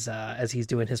as he's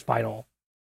doing his final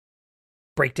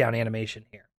breakdown animation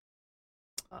here.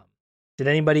 Did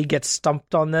anybody get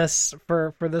stumped on this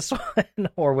for this one,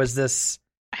 or was this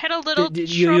I had a little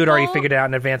you had already trouble. figured it out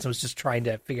in advance and was just trying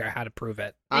to figure out how to prove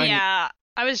it? Yeah,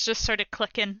 I was just sort of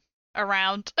clicking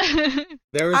around.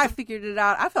 There was I figured it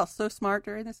out. I felt so smart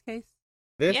during this case.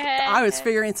 this. Yeah. I was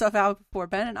figuring stuff out before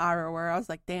Ben and I were. I was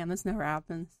like, damn, this never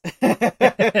happens.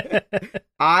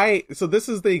 So this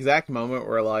is the exact moment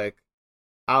where like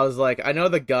I was like, I know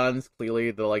the gun's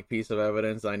clearly the like piece of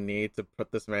evidence I need to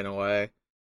put this man away,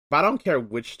 but I don't care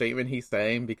which statement he's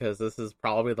saying because this is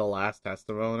probably the last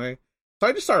testimony. So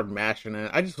I just started mashing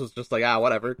it. I just was just like,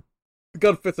 whatever. The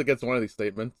gun fits against one of these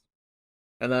statements,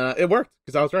 and then it worked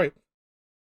because I was right.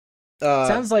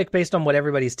 Sounds like, based on what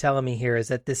everybody's telling me here, is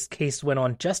that this case went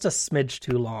on just a smidge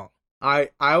too long. I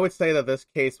would say that this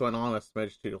case went on a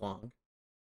smidge too long.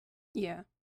 Yeah.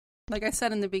 Like I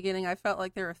said in the beginning, I felt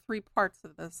like there are 3 parts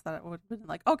of this that it would have been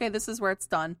like, okay, this is where it's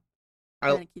done.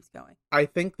 And then it keeps going. I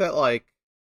think that like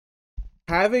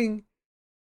having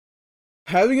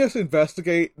us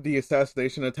investigate the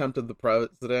assassination attempt of the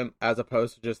president as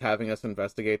opposed to just having us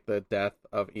investigate the death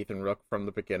of Ethan Rook from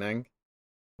the beginning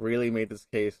really made this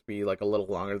case be like a little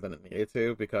longer than it needed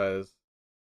to, because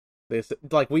this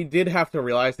like we did have to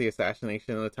realize the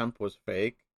assassination attempt was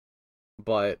fake,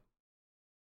 but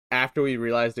after we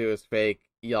realized it was fake,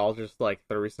 y'all just like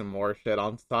threw some more shit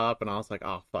on top, and I was like,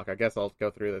 oh fuck, I guess I'll go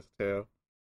through this too.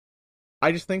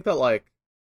 I just think that like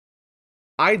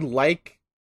I like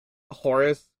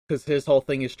Horace because his whole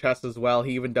thing is chess as well.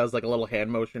 He even does like a little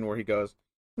hand motion where he goes,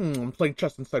 I'm playing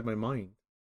chess inside my mind.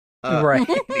 Right.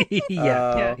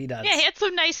 Yeah, he does. Yeah, he had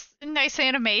some nice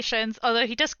animations, although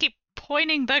he does keep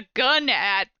pointing the gun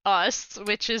at us,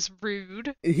 which is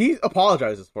rude. He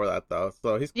apologizes for that though,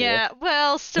 so he's cool. Yeah,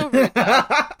 well, still rude though.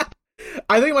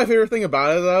 I think my favorite thing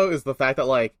about it though is the fact that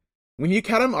like when you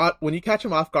catch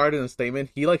him off guard in a statement,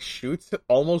 he like shoots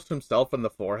almost himself in the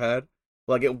forehead,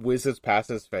 like it whizzes past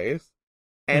his face,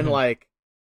 and like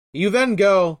you then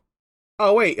go,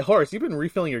 oh wait, Horace, you've been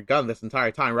refilling your gun this entire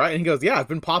time, right? And he goes, yeah, I've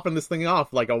been popping this thing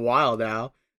off like a while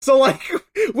now. So like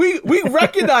we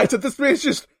recognize that this man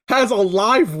just has a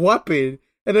live weapon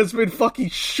and has been fucking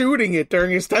shooting it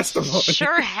during his testimony.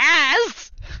 Sure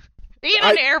has. In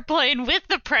an airplane with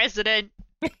the president.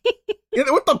 Yeah,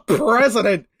 with the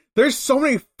president. There's so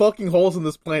many fucking holes in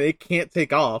this plane it can't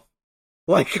take off.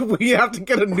 Like, we have to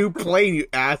get a new plane, you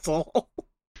asshole.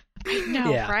 I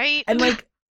know, Yeah. right? And like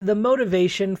the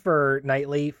motivation for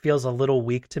Knightley feels a little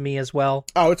weak to me as well.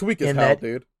 Oh, it's weak as In hell, that-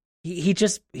 dude.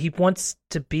 He wants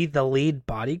to be the lead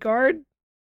bodyguard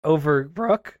over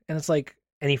Rook, and it's like,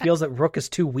 and he feels that Rook is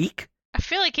too weak. I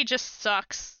feel like he just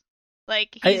sucks.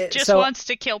 Like, he just so- wants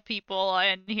to kill people,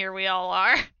 and here we all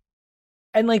are.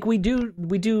 And like we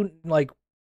do like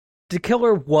the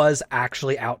killer was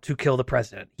actually out to kill the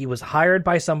president. He was hired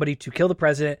by somebody to kill the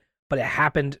president, but it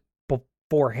happened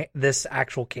before this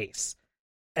actual case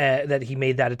that he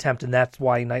made that attempt, and that's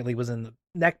why Knightley was in the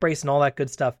neck brace and all that good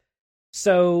stuff.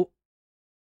 So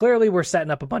clearly, we're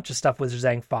setting up a bunch of stuff with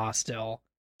Zhang Fa still.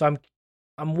 So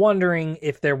I'm wondering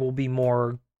if there will be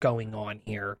more going on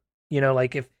here. You know,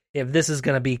 like if this is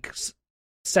going to be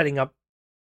setting up,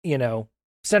 you know,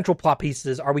 central plot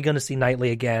pieces. Are we going to see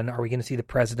Knightley again? Are we going to see the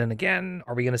president again?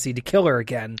 Are we going to see the killer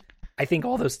again? I think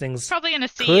all those things Probably gonna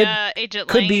see Could- Agent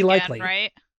could Lang be again, likely.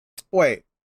 right? Wait.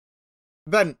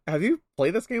 Ben, have you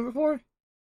played this game before?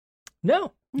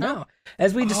 No. No.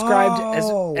 As we described,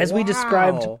 Oh, as we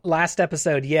described wow. last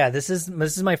episode, yeah, this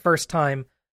is my first time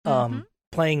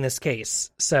playing this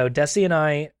case. So Desi and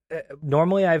I,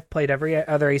 normally I've played every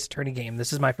other Ace Attorney game.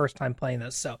 This is my first time playing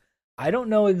this, so I don't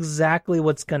know exactly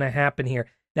what's going to happen here.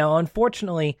 Now,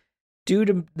 unfortunately, due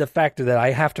to the fact that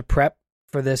I have to prep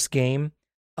for this game,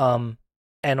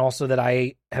 and also that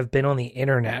I have been on the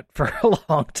internet for a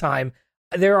long time,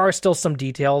 there are still some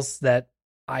details that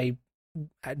I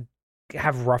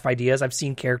have rough ideas. I've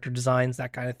seen character designs,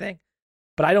 that kind of thing,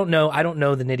 but I don't know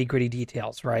the nitty gritty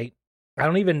details, right? I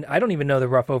don't even know the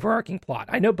rough overarching plot.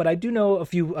 I know, but I do know a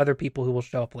few other people who will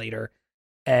show up later,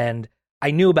 and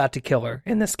I knew about the killer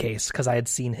in this case because I had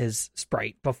seen his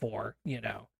sprite before, you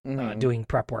know, Mhm. doing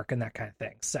prep work and that kind of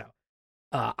thing. So,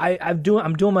 I'm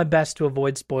doing my best to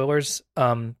avoid spoilers.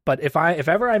 But if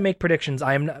ever I make predictions,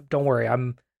 don't worry,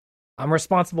 I'm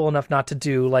responsible enough not to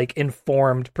do like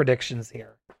informed predictions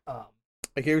here.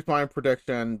 Here's my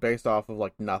prediction based off of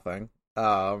like nothing.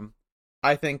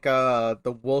 I think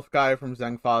the wolf guy from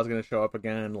Zhang Fa is gonna show up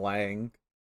again in Lang.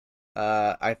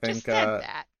 I think Just said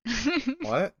that.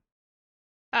 what?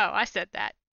 Oh, I said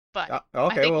that. But I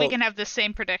Okay, think well we can have the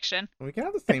same prediction. we can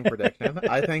have the same prediction.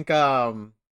 I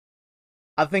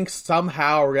think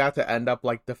somehow we're gonna have to end up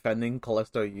like defending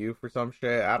Callisto U for some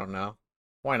shit. I don't know.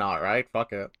 Why not, right?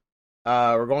 Fuck it.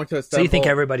 We're going to assemble. So you think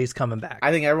everybody's coming back?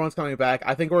 I think everyone's coming back.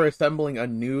 I think we're assembling a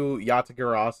new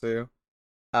Yatagarasu.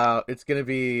 It's gonna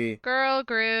be Girl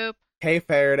group. Kay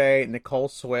Faraday, Nicole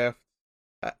Swift.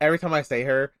 Every time I say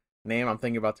her name, I'm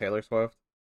thinking about Taylor Swift.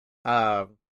 Taylor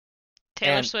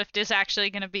And- Swift is actually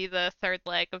going to be the third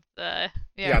leg of the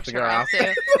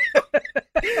Yatagarasu.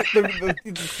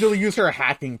 She'll use her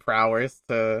hacking prowess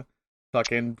to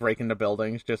fucking break into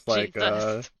buildings, just like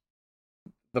Jesus.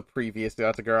 the previous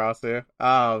Yatagarasu.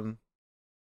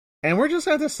 And we're just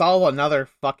going to solve another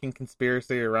fucking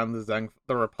conspiracy around the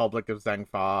Republic of Zhang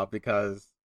Fa because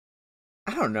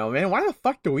I don't know, man. Why the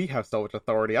fuck do we have so much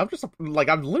authority? I'm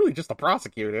literally just a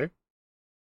prosecutor,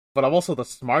 but I'm also the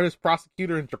smartest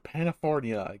prosecutor in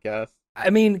Japanifornia, I guess.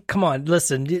 I mean, come on,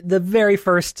 listen. The very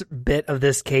first bit of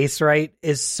this case, right,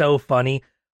 is so funny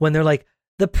when they're like,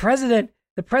 the president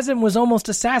was almost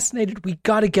assassinated. We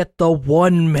got to get the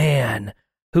one man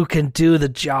who can do the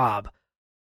job.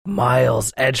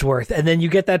 Miles Edgeworth. And then you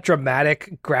get that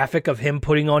dramatic graphic of him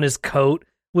putting on his coat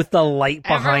with the light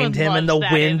behind Everyone him and the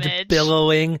loves that wind image.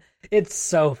 billowing. It's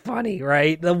so funny,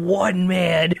 right? The one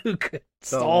man who could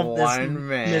solve this one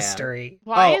man. mystery.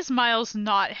 Why Oh. is Miles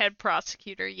not head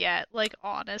prosecutor yet? Like,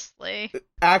 honestly.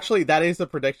 Actually, that is the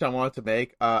prediction I wanted to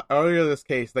make. Earlier this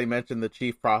case, they mentioned the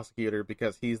chief prosecutor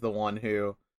because he's the one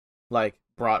who, like,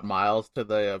 brought Miles to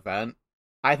the event.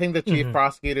 I think the chief Mhm.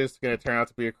 prosecutor is going to turn out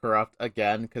to be corrupt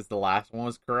again because the last one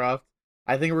was corrupt.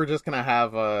 I think we're just going to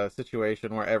have a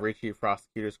situation where every chief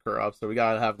prosecutor is corrupt, so we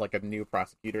got to have, like, a new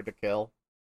prosecutor to kill.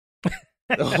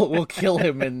 We'll kill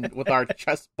him with our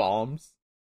chest bombs.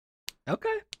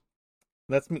 Okay.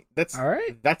 That's me. All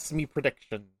right. That's me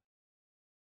prediction.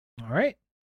 All right.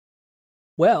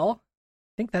 Well,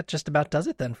 I think that just about does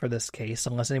it then for this case,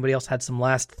 unless anybody else had some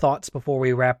last thoughts before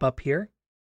we wrap up here.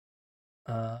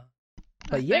 But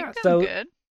I yeah, think I'm so good.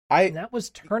 that was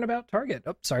Turnabout Target.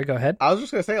 Oh, sorry, go ahead. I was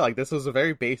just gonna say, like, this was a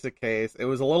very basic case. It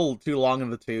was a little too long in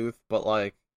the tooth, but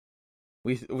like,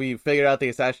 we figured out the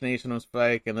assassination was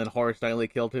fake, and then Horace Knightley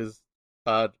killed his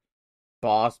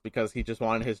boss because he just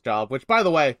wanted his job. Which, by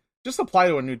the way, just apply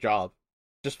to a new job.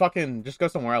 Just go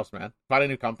somewhere else, man. Find a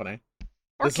new company.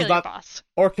 Or this kill is your not- boss.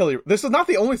 Or kill your. This is not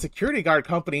the only security guard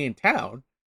company in town.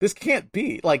 This can't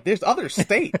be. Like, there's other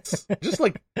states. Just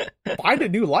like find a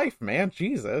new life, man.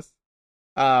 Jesus.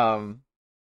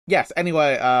 Yes,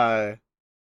 anyway,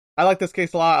 I like this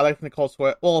case a lot. I like Nicole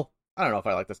Swift. Well, I don't know if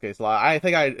I like this case a lot. I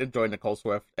think I enjoy Nicole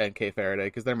Swift and Kay Faraday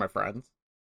because they're my friends.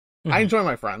 I enjoy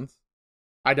my friends.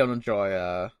 I don't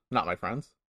enjoy not my friends.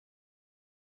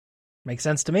 Makes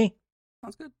sense to me.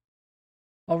 Sounds good.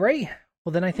 All right.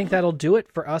 Well, then I think that'll do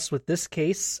it for us with this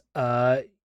case.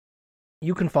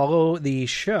 You can follow the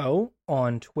show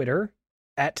on Twitter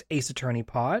at Ace Attorney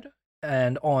Pod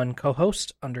and on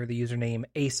co-host under the username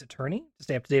Ace Attorney to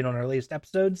stay up to date on our latest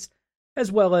episodes,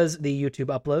 as well as the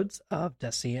YouTube uploads of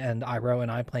Desi and Iroh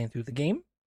and I playing through the game.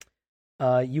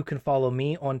 You can follow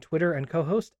me on Twitter and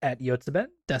co-host at Yotsubet.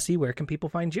 Desi, where can people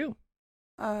find you?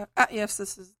 Yes,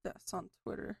 this is Des on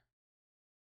Twitter.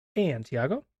 And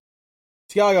Tiago?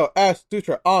 Tiago S.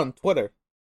 Dutra on Twitter.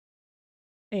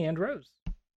 And Rose?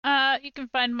 You can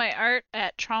find my art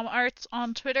at Trauma Arts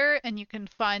on Twitter, and you can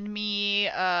find me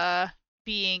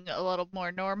being a little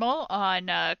more normal on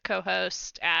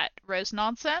co-host at Rose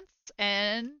Nonsense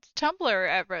and Tumblr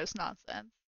at Rose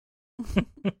Nonsense.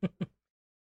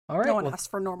 All right. No one asked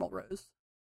for normal Rose.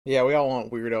 Yeah, we all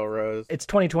want Weirdo Rose. It's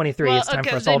 2023. Well, it's time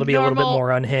okay, for us all to be a little bit normal-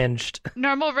 more unhinged.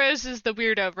 Normal Rose is the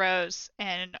weirdo Rose,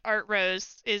 and Art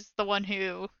Rose is the one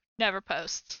who never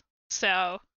posts.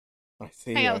 So I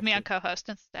see. hang out with me on co-host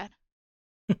instead.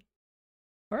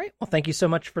 All right. Well, thank you so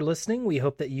much for listening. We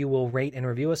hope that you will rate and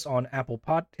review us on Apple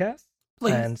Podcasts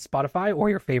Please. and Spotify or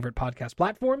your favorite podcast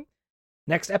platform.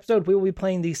 Next episode, we will be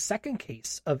playing the second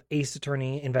case of Ace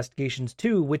Attorney Investigations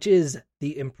 2, which is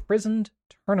The Imprisoned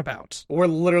Turnabout. We're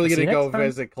literally See you gonna go next time.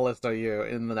 visit Callisto U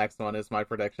in the next one. Is my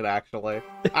prediction actually?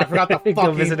 I forgot the Go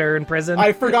fucking. visit her in prison.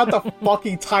 I forgot the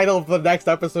fucking title of the next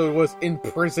episode was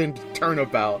Imprisoned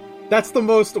Turnabout. That's the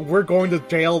most we're going to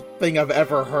jail thing I've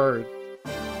ever heard.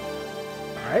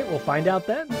 All right. We'll find out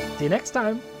then. See you next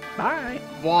time. Bye.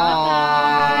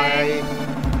 Bye.